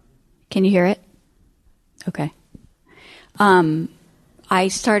you hear it? Okay. I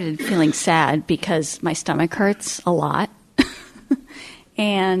started feeling sad because my stomach hurts a lot,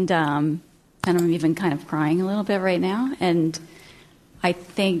 and I'm even kind of crying a little bit right now. And I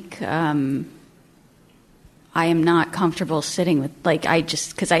think I am not comfortable sitting with,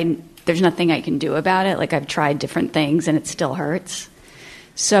 there's nothing I can do about it. Like, I've tried different things and it still hurts.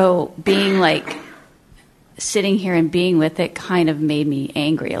 So being sitting here and being with it kind of made me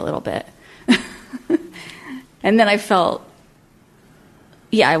angry a little bit. And then I felt,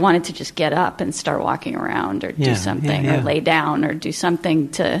 I wanted to just get up and start walking around or do something or lay down or do something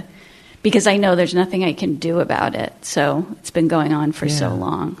because I know there's nothing I can do about it. So it's been going on for so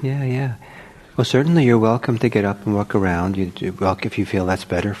long. Yeah. Well, certainly you're welcome to get up and walk around. If you feel that's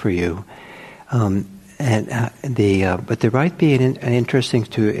better for you. But there might be an interesting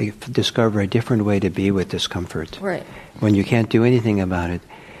to discover a different way to be with discomfort. Right. When you can't do anything about it.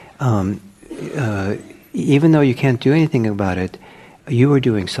 Even though you can't do anything about it, you are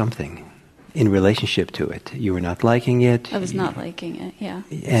doing something. in relationship to it. You were not liking it. I was not liking it, yeah.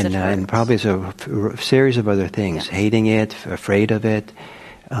 And probably it's a series of other things, hating it, afraid of it,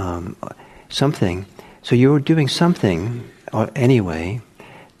 something. So you were doing something anyway,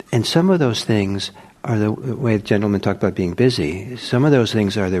 and some of those things are the way the gentleman talked about being busy. Some of those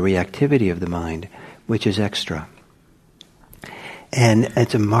things are the reactivity of the mind, which is extra. And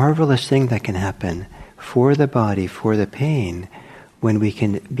it's a marvelous thing that can happen for the body, for the pain, when we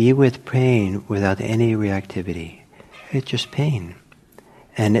can be with pain without any reactivity. It's just pain.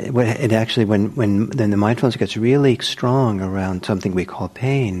 And it actually, when the mindfulness gets really strong around something we call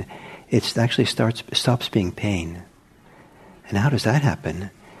pain, it actually stops being pain. And how does that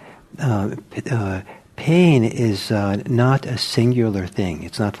happen? Pain is not a singular thing.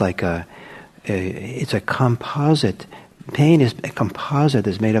 It's not like it's a composite. Pain is a composite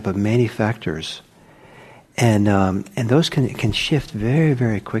that's made up of many factors. And those can shift very,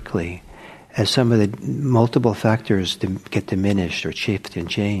 very quickly as some of the multiple factors get diminished or shift and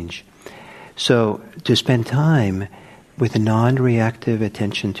change. So to spend time with non-reactive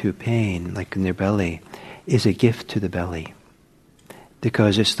attention to pain, like in their belly, is a gift to the belly,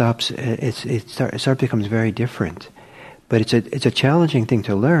 because it becomes very different. But it's a challenging thing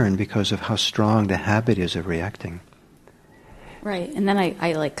to learn because of how strong the habit is of reacting. Right, and then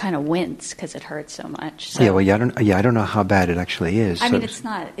I like kind of wince because it hurts so much. So. I don't know how bad it actually is. I mean, it's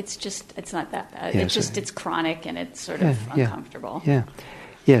not that bad. Yeah, it's chronic and it's sort of uncomfortable. Yeah.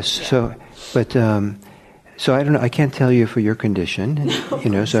 Yes. Yeah. So I don't know. I can't tell you for your condition.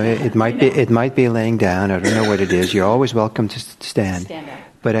 No, so it might be laying down. I don't know what it is. You're always welcome to stand. Stand up.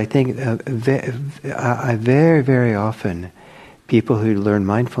 But I think very, very often, people who learn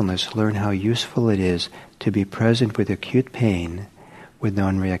mindfulness learn how useful it is to be present with acute pain with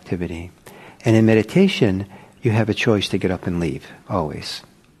non-reactivity. And in meditation, you have a choice to get up and leave, always.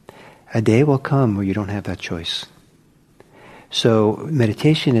 A day will come where you don't have that choice. So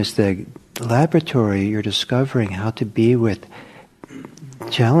meditation is the laboratory. You're discovering how to be with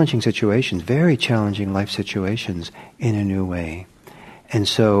challenging situations, very challenging life situations, in a new way. And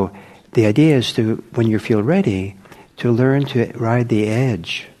so the idea is to, when you feel ready, to learn to ride the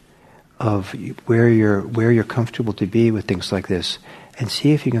edge of where you're comfortable to be with things like this, and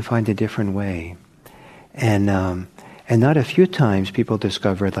see if you can find a different way. And not a few times people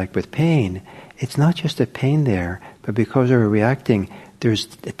discover, like with pain, it's not just a pain there, but because we're reacting, there's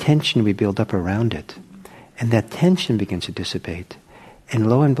a tension we build up around it. And that tension begins to dissipate. And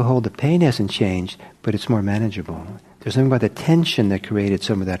lo and behold, the pain hasn't changed, but it's more manageable. There's something about the tension that created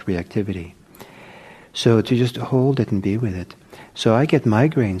some of that reactivity. So to just hold it and be with it. So I get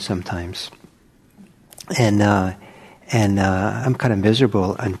migraines sometimes, and I'm kind of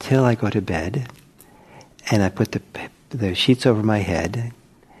miserable until I go to bed, and I put the sheets over my head,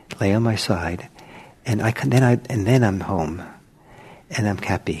 lay on my side, and then I'm home, and I'm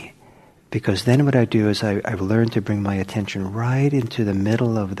happy, because then what I do is I've learned to bring my attention right into the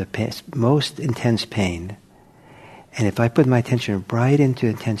middle of the most intense pain, and if I put my attention right into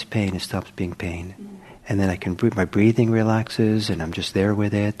intense pain, it stops being pain. And then my breathing relaxes, and I'm just there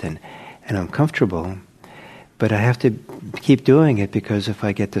with it, and I'm comfortable. But I have to keep doing it, because if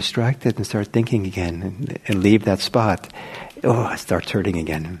I get distracted and start thinking again and leave that spot, it starts hurting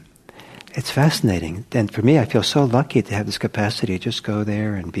again. It's fascinating. And for me, I feel so lucky to have this capacity to just go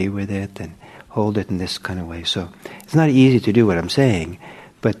there and be with it and hold it in this kind of way. So it's not easy to do what I'm saying,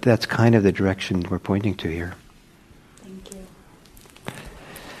 but that's kind of the direction we're pointing to here.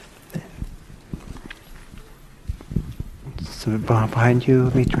 So behind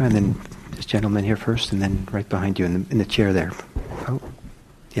you, Mitra, and then this gentleman here first, and then right behind you in the chair there. Oh,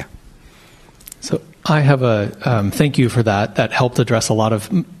 yeah. So I have a thank you for that. That helped address a lot of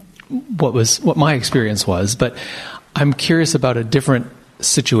what my experience was. But I'm curious about a different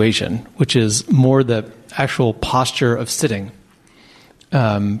situation, which is more the actual posture of sitting,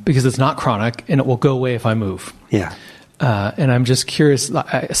 because it's not chronic and it will go away if I move. Yeah. And I'm just curious,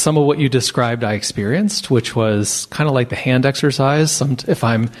 some of what you described I experienced, which was kind of like the hand exercise. If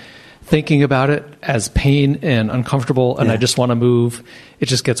I'm thinking about it as pain and uncomfortable and I just want to move, it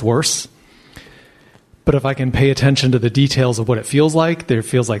just gets worse. But if I can pay attention to the details of what it feels like, there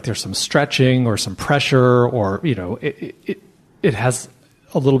feels like there's some stretching or some pressure, or, it has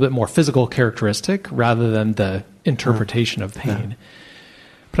a little bit more physical characteristic rather than the interpretation of pain.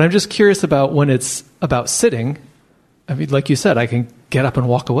 But I'm just curious about when it's about sitting. I mean, like you said, I can get up and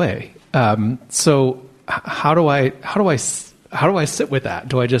walk away. So how do I sit with that?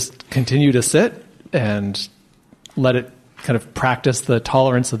 Do I just continue to sit and let it kind of practice the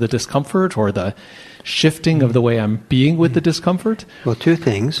tolerance of the discomfort or the shifting of the way I'm being with the discomfort? Well, two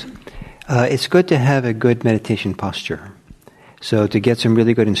things. It's good to have a good meditation posture. So to get some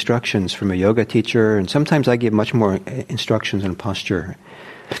really good instructions from a yoga teacher, and sometimes I give much more instructions on posture.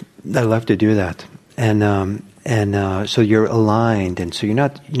 I love to do that, and so you're aligned, and so you're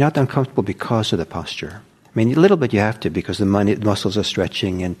not uncomfortable because of the posture. I mean, a little bit you have to, because the muscles are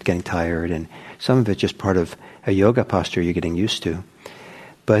stretching and getting tired, and some of it's just part of a yoga posture you're getting used to.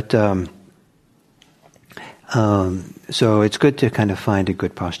 But so it's good to kind of find a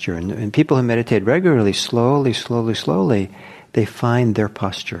good posture, and people who meditate regularly, slowly, they find their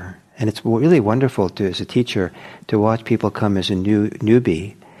posture. And it's really wonderful to, as a teacher, to watch people come as a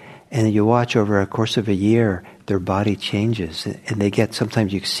newbie, and you watch over a course of a year, their body changes, and they get,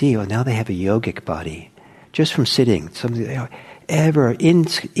 sometimes you see, oh, now they have a yogic body, just from sitting. Something ever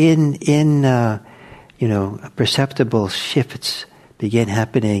perceptible shifts begin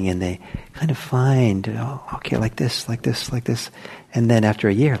happening, and they kind of find, oh, okay, like this, and then after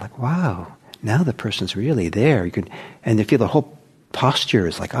a year, like, wow. Now the person's really there. And you feel the whole posture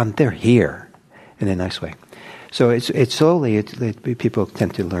is like, they're here, in a nice way. So it's slowly, people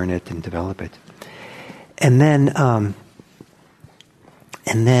tend to learn it and develop it. And then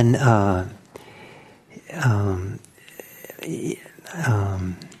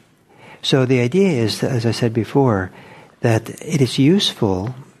so the idea is, as I said before, that it is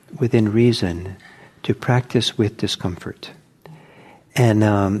useful within reason to practice with discomfort. And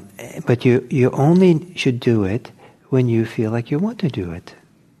but you only should do it when you feel like you want to do it.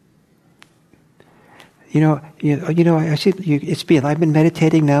 I see I've been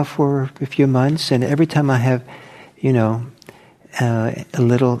meditating now for a few months, and every time I have, a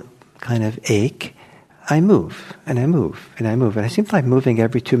little kind of ache, I move and I move and I move, and I seem like moving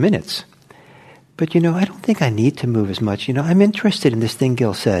every 2 minutes. But I don't think I need to move as much. I'm interested in this thing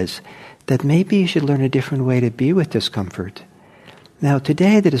Gil says, that maybe you should learn a different way to be with discomfort. Now,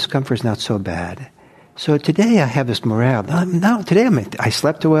 today the discomfort is not so bad. So today I have this morale. Today I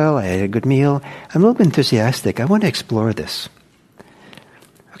slept well, I had a good meal, I'm a little bit enthusiastic. I want to explore this.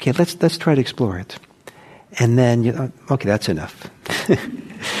 Okay, let's try to explore it. And then, okay, that's enough.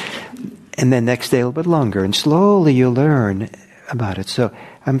 And then next day a little bit longer, and slowly you learn about it. So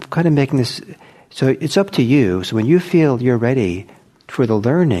I'm kind of making this, so it's up to you. So when you feel you're ready for the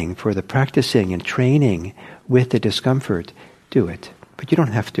learning, for the practicing and training with the discomfort, do it. But you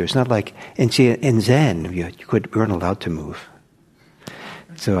don't have to. It's not like, and see, in Zen, we weren't allowed to move.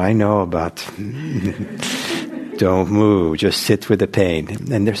 So I know about, don't move, just sit with the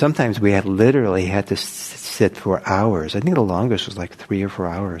pain. And sometimes we literally had to sit for hours. I think the longest was like 3 or 4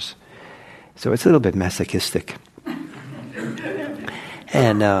 hours. So it's a little bit masochistic.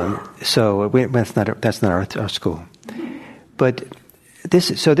 And that's not our school. But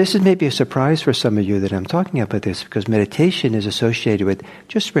this is maybe a surprise for some of you that I'm talking about this, because meditation is associated with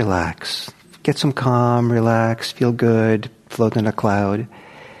just relax, get some calm, relax, feel good, float in a cloud.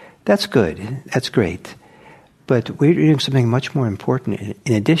 That's good. That's great. But we're doing something much more important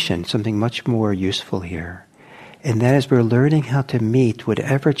in addition, something much more useful here. And that is, we're learning how to meet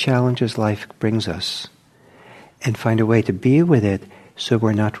whatever challenges life brings us and find a way to be with it so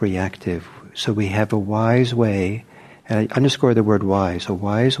we're not reactive. So we have a wise way, and I underscore the word wise, a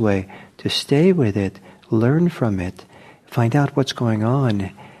wise way to stay with it, learn from it, find out what's going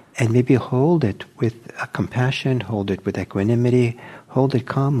on, and maybe hold it with compassion, hold it with equanimity, hold it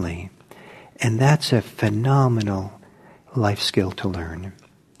calmly. And that's a phenomenal life skill to learn.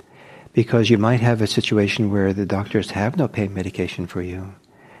 Because you might have a situation where the doctors have no pain medication for you.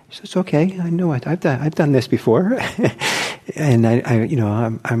 So it's okay. I know it. I've done this before, and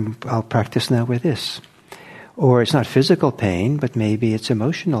I'll practice now with this. Or it's not physical pain, but maybe it's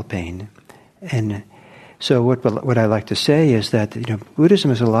emotional pain. And so what I like to say is that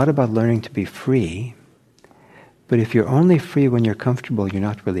Buddhism is a lot about learning to be free. But if you're only free when you're comfortable, you're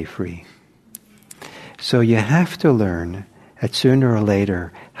not really free. So you have to learn that sooner or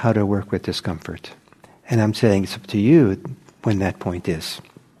later how to work with discomfort. And I'm saying it's up to you when that point is.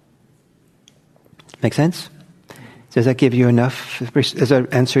 Make sense? Does that give you enough? Does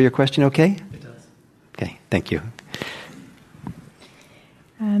that answer your question okay? It does. Okay, thank you.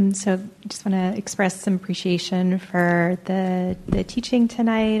 So I just want to express some appreciation for the teaching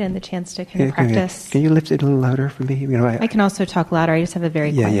tonight and the chance to kind of practice. Can you lift it a little louder for me? I can also talk louder. I just have a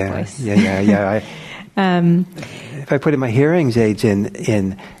very quiet voice. Yeah. If I put in my hearing aids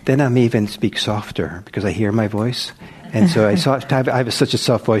in, then I'm even speak softer because I hear my voice. And so I have such a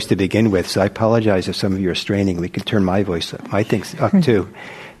soft voice to begin with, so I apologize if some of you are straining. We can turn my voice up, my things up too.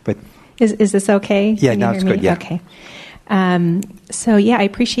 But is this okay? Yeah, now it's good, yeah. Okay. I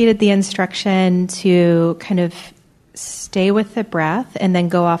appreciated the instruction to kind of stay with the breath and then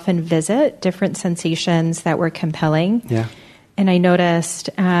go off and visit different sensations that were compelling. Yeah. And I noticed,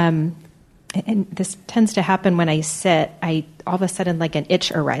 and this tends to happen when I sit, all of a sudden like an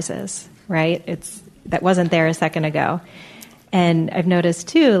itch arises, right? That wasn't there a second ago. And I've noticed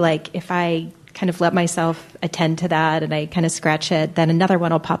too, like if I kind of let myself attend to that and I kind of scratch it, then another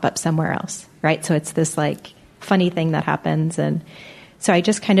one will pop up somewhere else, right? So it's this like funny thing that happens. And so I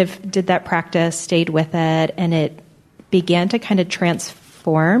just kind of did that practice, stayed with it, and it began to kind of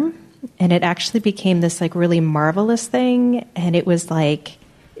transform. And it actually became this like really marvelous thing. And it was like,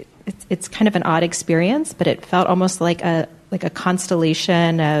 it's kind of an odd experience, but it felt almost like a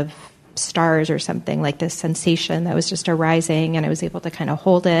constellation of stars or something, like this sensation that was just arising, and I was able to kind of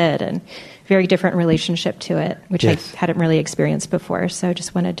hold it, and very different relationship to it, which Yes. I hadn't really experienced before. So I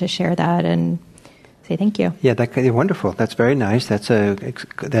just wanted to share that and say thank you. Yeah, wonderful. That's very nice. That's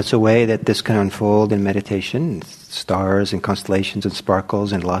a way that this can unfold in meditation. Stars and constellations and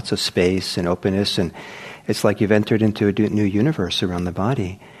sparkles and lots of space and openness, and it's like you've entered into a new universe around the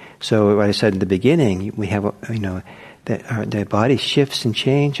body. So what I said in the beginning, we have that the body shifts and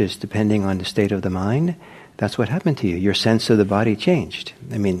changes depending on the state of the mind. That's what happened to you. Your sense of the body changed.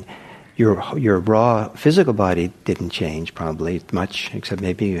 I mean, your raw physical body didn't change probably much, except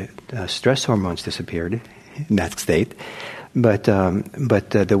maybe stress hormones disappeared in that state. But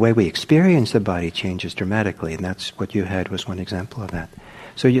the way we experience the body changes dramatically, and that's what you had was one example of that.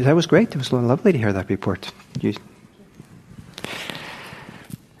 So that was great. It was lovely to hear that report.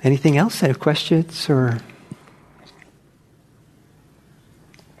 Anything else? Any questions or?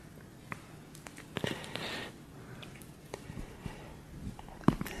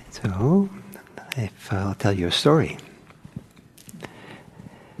 So, if I'll tell you a story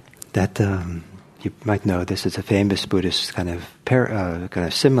that you might know, this is a famous Buddhist kind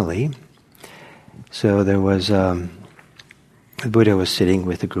of simile. So there was the Buddha was sitting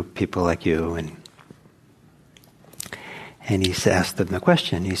with a group of people like you, and he asked them a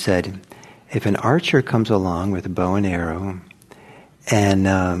question. He said, "If an archer comes along with a bow and arrow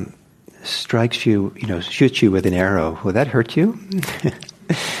and strikes you, shoots you with an arrow, will that hurt you?"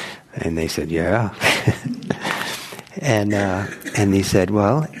 And they said, "Yeah." And he said,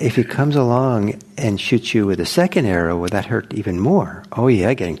 "Well, if he comes along and shoots you with a second arrow, will that hurt even more?" "Oh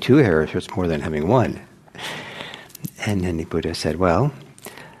yeah, getting 2 arrows hurts more than having 1. And then the Buddha said, "Well,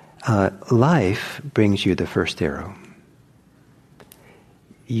 life brings you the first arrow.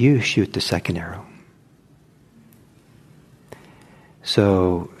 You shoot the second arrow.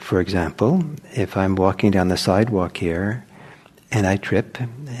 So, for example, if I'm walking down the sidewalk here, and I trip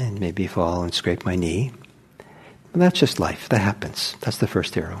and maybe fall and scrape my knee, well, that's just life. That happens. That's the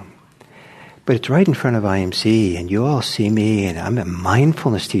first arrow. But it's right in front of IMC, and you all see me, and I'm a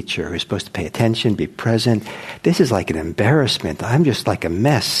mindfulness teacher who's supposed to pay attention, be present. This is like an embarrassment. I'm just like a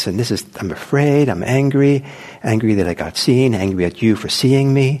mess, and I'm afraid, I'm angry that I got seen, angry at you for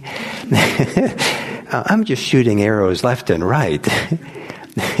seeing me. I'm just shooting arrows left and right."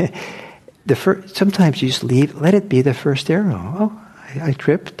 Sometimes you just let it be the first arrow. Oh, I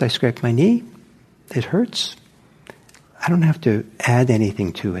tripped, I scraped my knee, it hurts. I don't have to add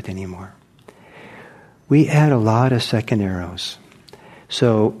anything to it anymore. We add a lot of second arrows.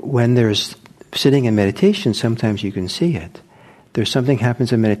 So when there's sitting in meditation, sometimes you can see it. There's something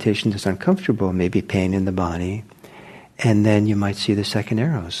happens in meditation that's uncomfortable, maybe pain in the body, and then you might see the second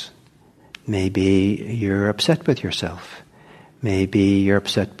arrows. Maybe you're upset with yourself. Maybe you're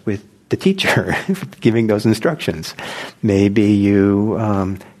upset with the teacher giving those instructions. Maybe you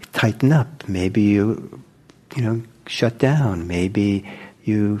tighten up. Maybe you shut down. Maybe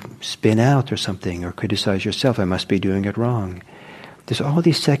you spin out or something, or criticize yourself. I must be doing it wrong. There's all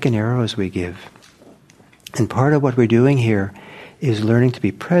these second arrows we give. And part of what we're doing here is learning to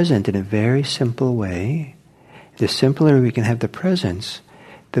be present in a very simple way. The simpler we can have the presence,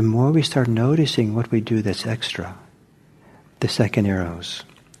 the more we start noticing what we do that's extra. The second arrows,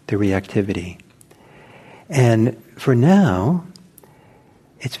 the reactivity. And for now,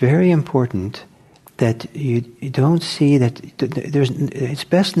 it's very important that you don't see that it's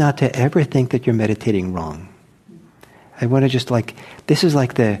best not to ever think that you're meditating wrong. I want to this is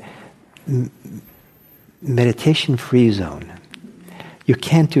like the meditation-free zone. You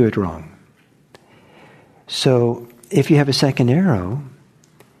can't do it wrong. So if you have a second arrow,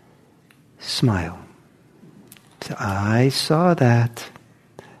 smile. So, I saw that.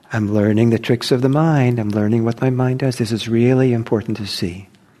 I'm learning the tricks of the mind. I'm learning what my mind does. This is really important to see.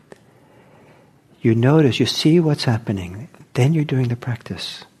 You notice, you see what's happening. Then you're doing the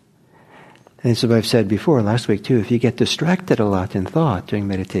practice. And so I've said before, last week too, if you get distracted a lot in thought during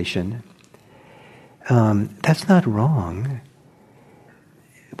meditation, That's not wrong.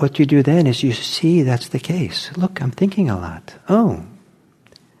 What you do then is you see that's the case. Look, I'm thinking a lot. Oh,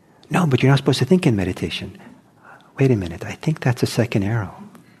 no, but you're not supposed to think in meditation. Wait a minute, I think that's a second arrow.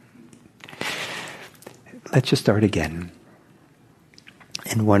 Let's just start again.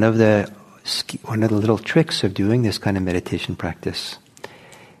 And one of the little tricks of doing this kind of meditation practice,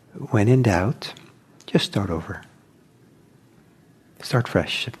 when in doubt, just start over. Start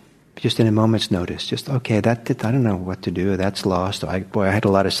fresh. Just in a moment's notice. Just, okay, I don't know what to do. That's lost. I had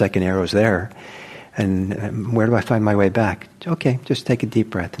a lot of second arrows there. And where do I find my way back? Okay, just take a deep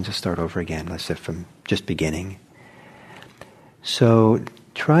breath and just start over again. Let's say from just beginning. So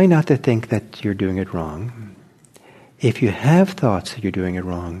try not to think that you're doing it wrong. If you have thoughts that you're doing it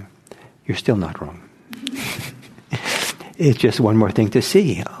wrong, you're still not wrong. It's just one more thing to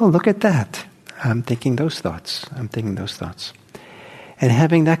see. Oh, look at that. I'm thinking those thoughts. And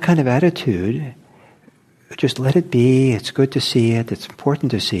having that kind of attitude, just let it be. It's good to see it. It's important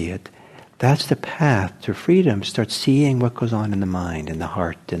to see it. That's the path to freedom. Start seeing what goes on in the mind, in the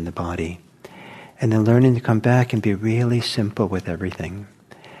heart, in the body. And then learning to come back and be really simple with everything.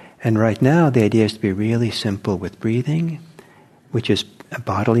 And right now, the idea is to be really simple with breathing, which is a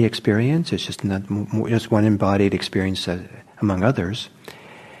bodily experience. It's just one embodied experience among others.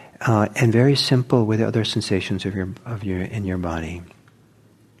 And very simple with other sensations in your body.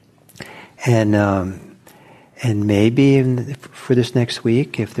 And maybe for this next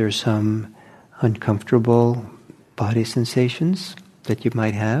week, if there's some uncomfortable body sensations that you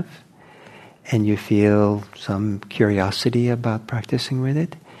might have, and you feel some curiosity about practicing with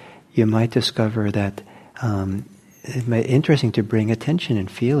it, you might discover that it might be interesting to bring attention and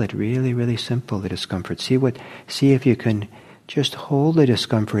feel it really, really simple, the discomfort. See if you can just hold the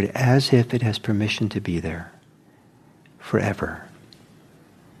discomfort as if it has permission to be there forever.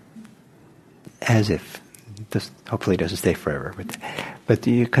 As if. Hopefully it doesn't stay forever, but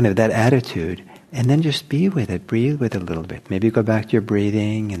you kind of that attitude, and then just be with it, breathe with it a little bit. Maybe go back to your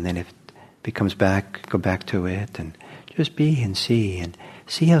breathing, and then if it comes back, go back to it, and just be and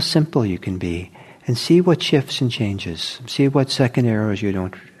see how simple you can be, and see what shifts and changes. See what second arrows you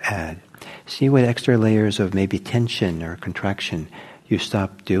don't add. See what extra layers of maybe tension or contraction you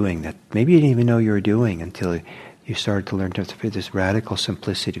stop doing that maybe you didn't even know you were doing until you started to learn to this radical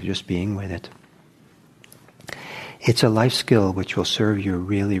simplicity of just being with it. It's a life skill which will serve you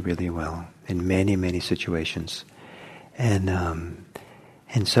really, really well in many, many situations. And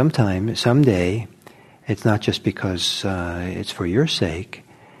someday, it's not just because it's for your sake,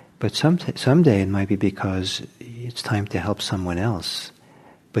 but someday it might be because it's time to help someone else.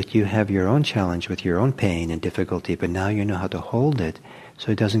 But you have your own challenge with your own pain and difficulty, but now you know how to hold it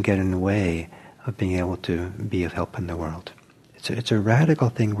so it doesn't get in the way of being able to be of help in the world. It's a radical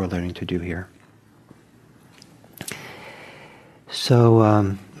thing we're learning to do here.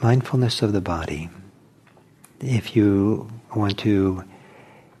 So, mindfulness of the body. If you want to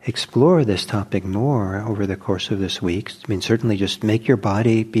explore this topic more over the course of this week, certainly just make your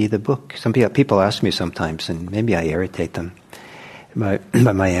body be the book. Some people ask me sometimes, and maybe I irritate them by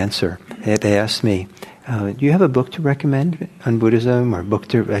my answer. They ask me, do you have a book to recommend on Buddhism, or a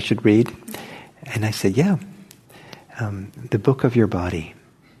book I should read? And I said, yeah, the book of your body.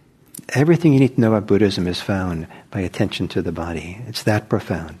 Everything you need to know about Buddhism is found by attention to the body. It's that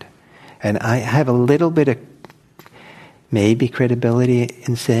profound. And I have a little bit of maybe credibility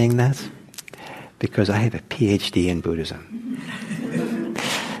in saying that because I have a PhD in Buddhism.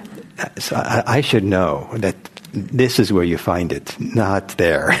 So I should know that this is where you find it, not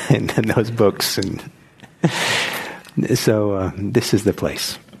there in those books. And so this is the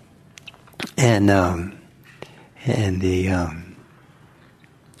place. And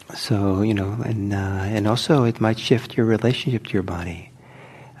also it might shift your relationship to your body.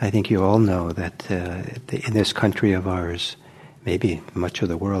 I think you all know that in this country of ours, maybe much of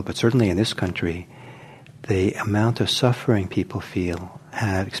the world, but certainly in this country, the amount of suffering people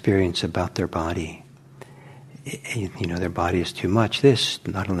experience about their body. Their body is too much this,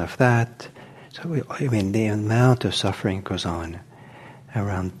 not enough that. So, the amount of suffering goes on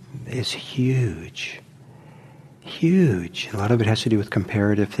around is huge. Huge. A lot of it has to do with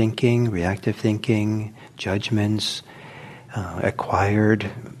comparative thinking, reactive thinking, judgments,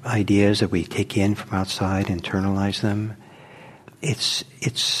 acquired ideas that we take in from outside, internalize them.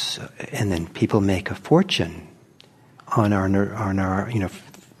 And then people make a fortune on on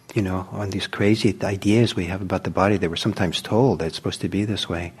these crazy ideas we have about the body that we're sometimes told that it's supposed to be this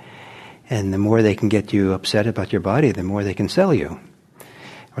way. And the more they can get you upset about your body, the more they can sell you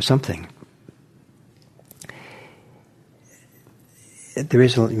or something. there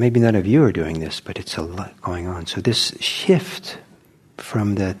is, maybe none of you are doing this, but it's a lot going on. So this shift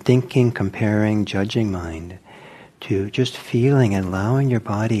from the thinking, comparing, judging mind to just feeling and allowing your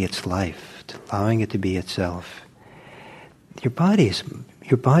body its life, to allowing it to be itself. Your body is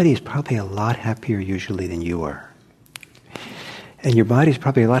probably a lot happier usually than you are. And your body is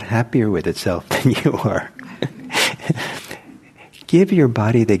probably a lot happier with itself than you are. Give your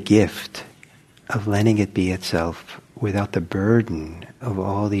body the gift of letting it be itself without the burden of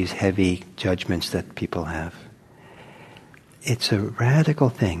all these heavy judgments that people have. It's a radical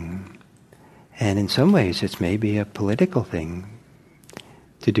thing. And in some ways it's maybe a political thing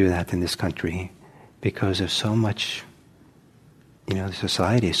to do that in this country because of so much, the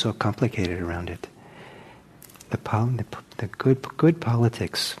society is so complicated around it. The good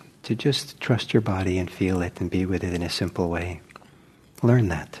politics, to just trust your body and feel it and be with it in a simple way. Learn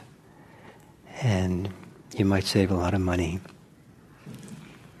that. And you might save a lot of money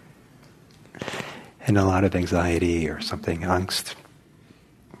and a lot of anxiety or something, angst.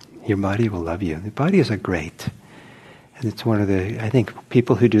 Your body will love you. The body is great. And it's one of I think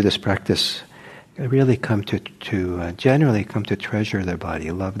people who do this practice really generally come to treasure their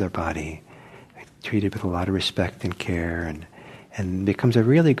body, love their body, treat it with a lot of respect and care, and becomes a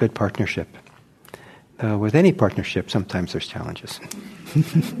really good partnership. With any partnership, sometimes there's challenges.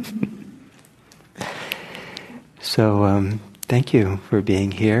 So thank you for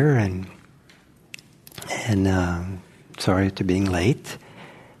being here, and sorry to being late.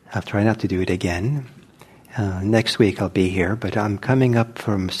 I'll try not to do it again. Next week I'll be here, but I'm coming up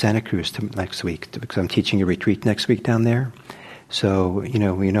from Santa Cruz next week because I'm teaching a retreat next week down there. So,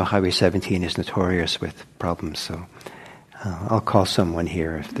 we know Highway 17 is notorious with problems, so I'll call someone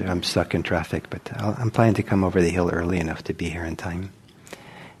here if I'm stuck in traffic, but I'm planning to come over the hill early enough to be here in time.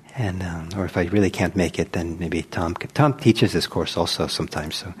 And or if I really can't make it, then maybe Tom teaches this course also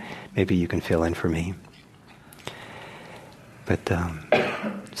sometimes, so maybe you can fill in for me. But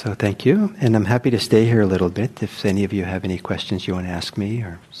so thank you, and I'm happy to stay here a little bit if any of you have any questions you want to ask me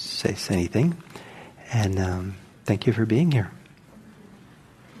or say anything. And thank you for being here.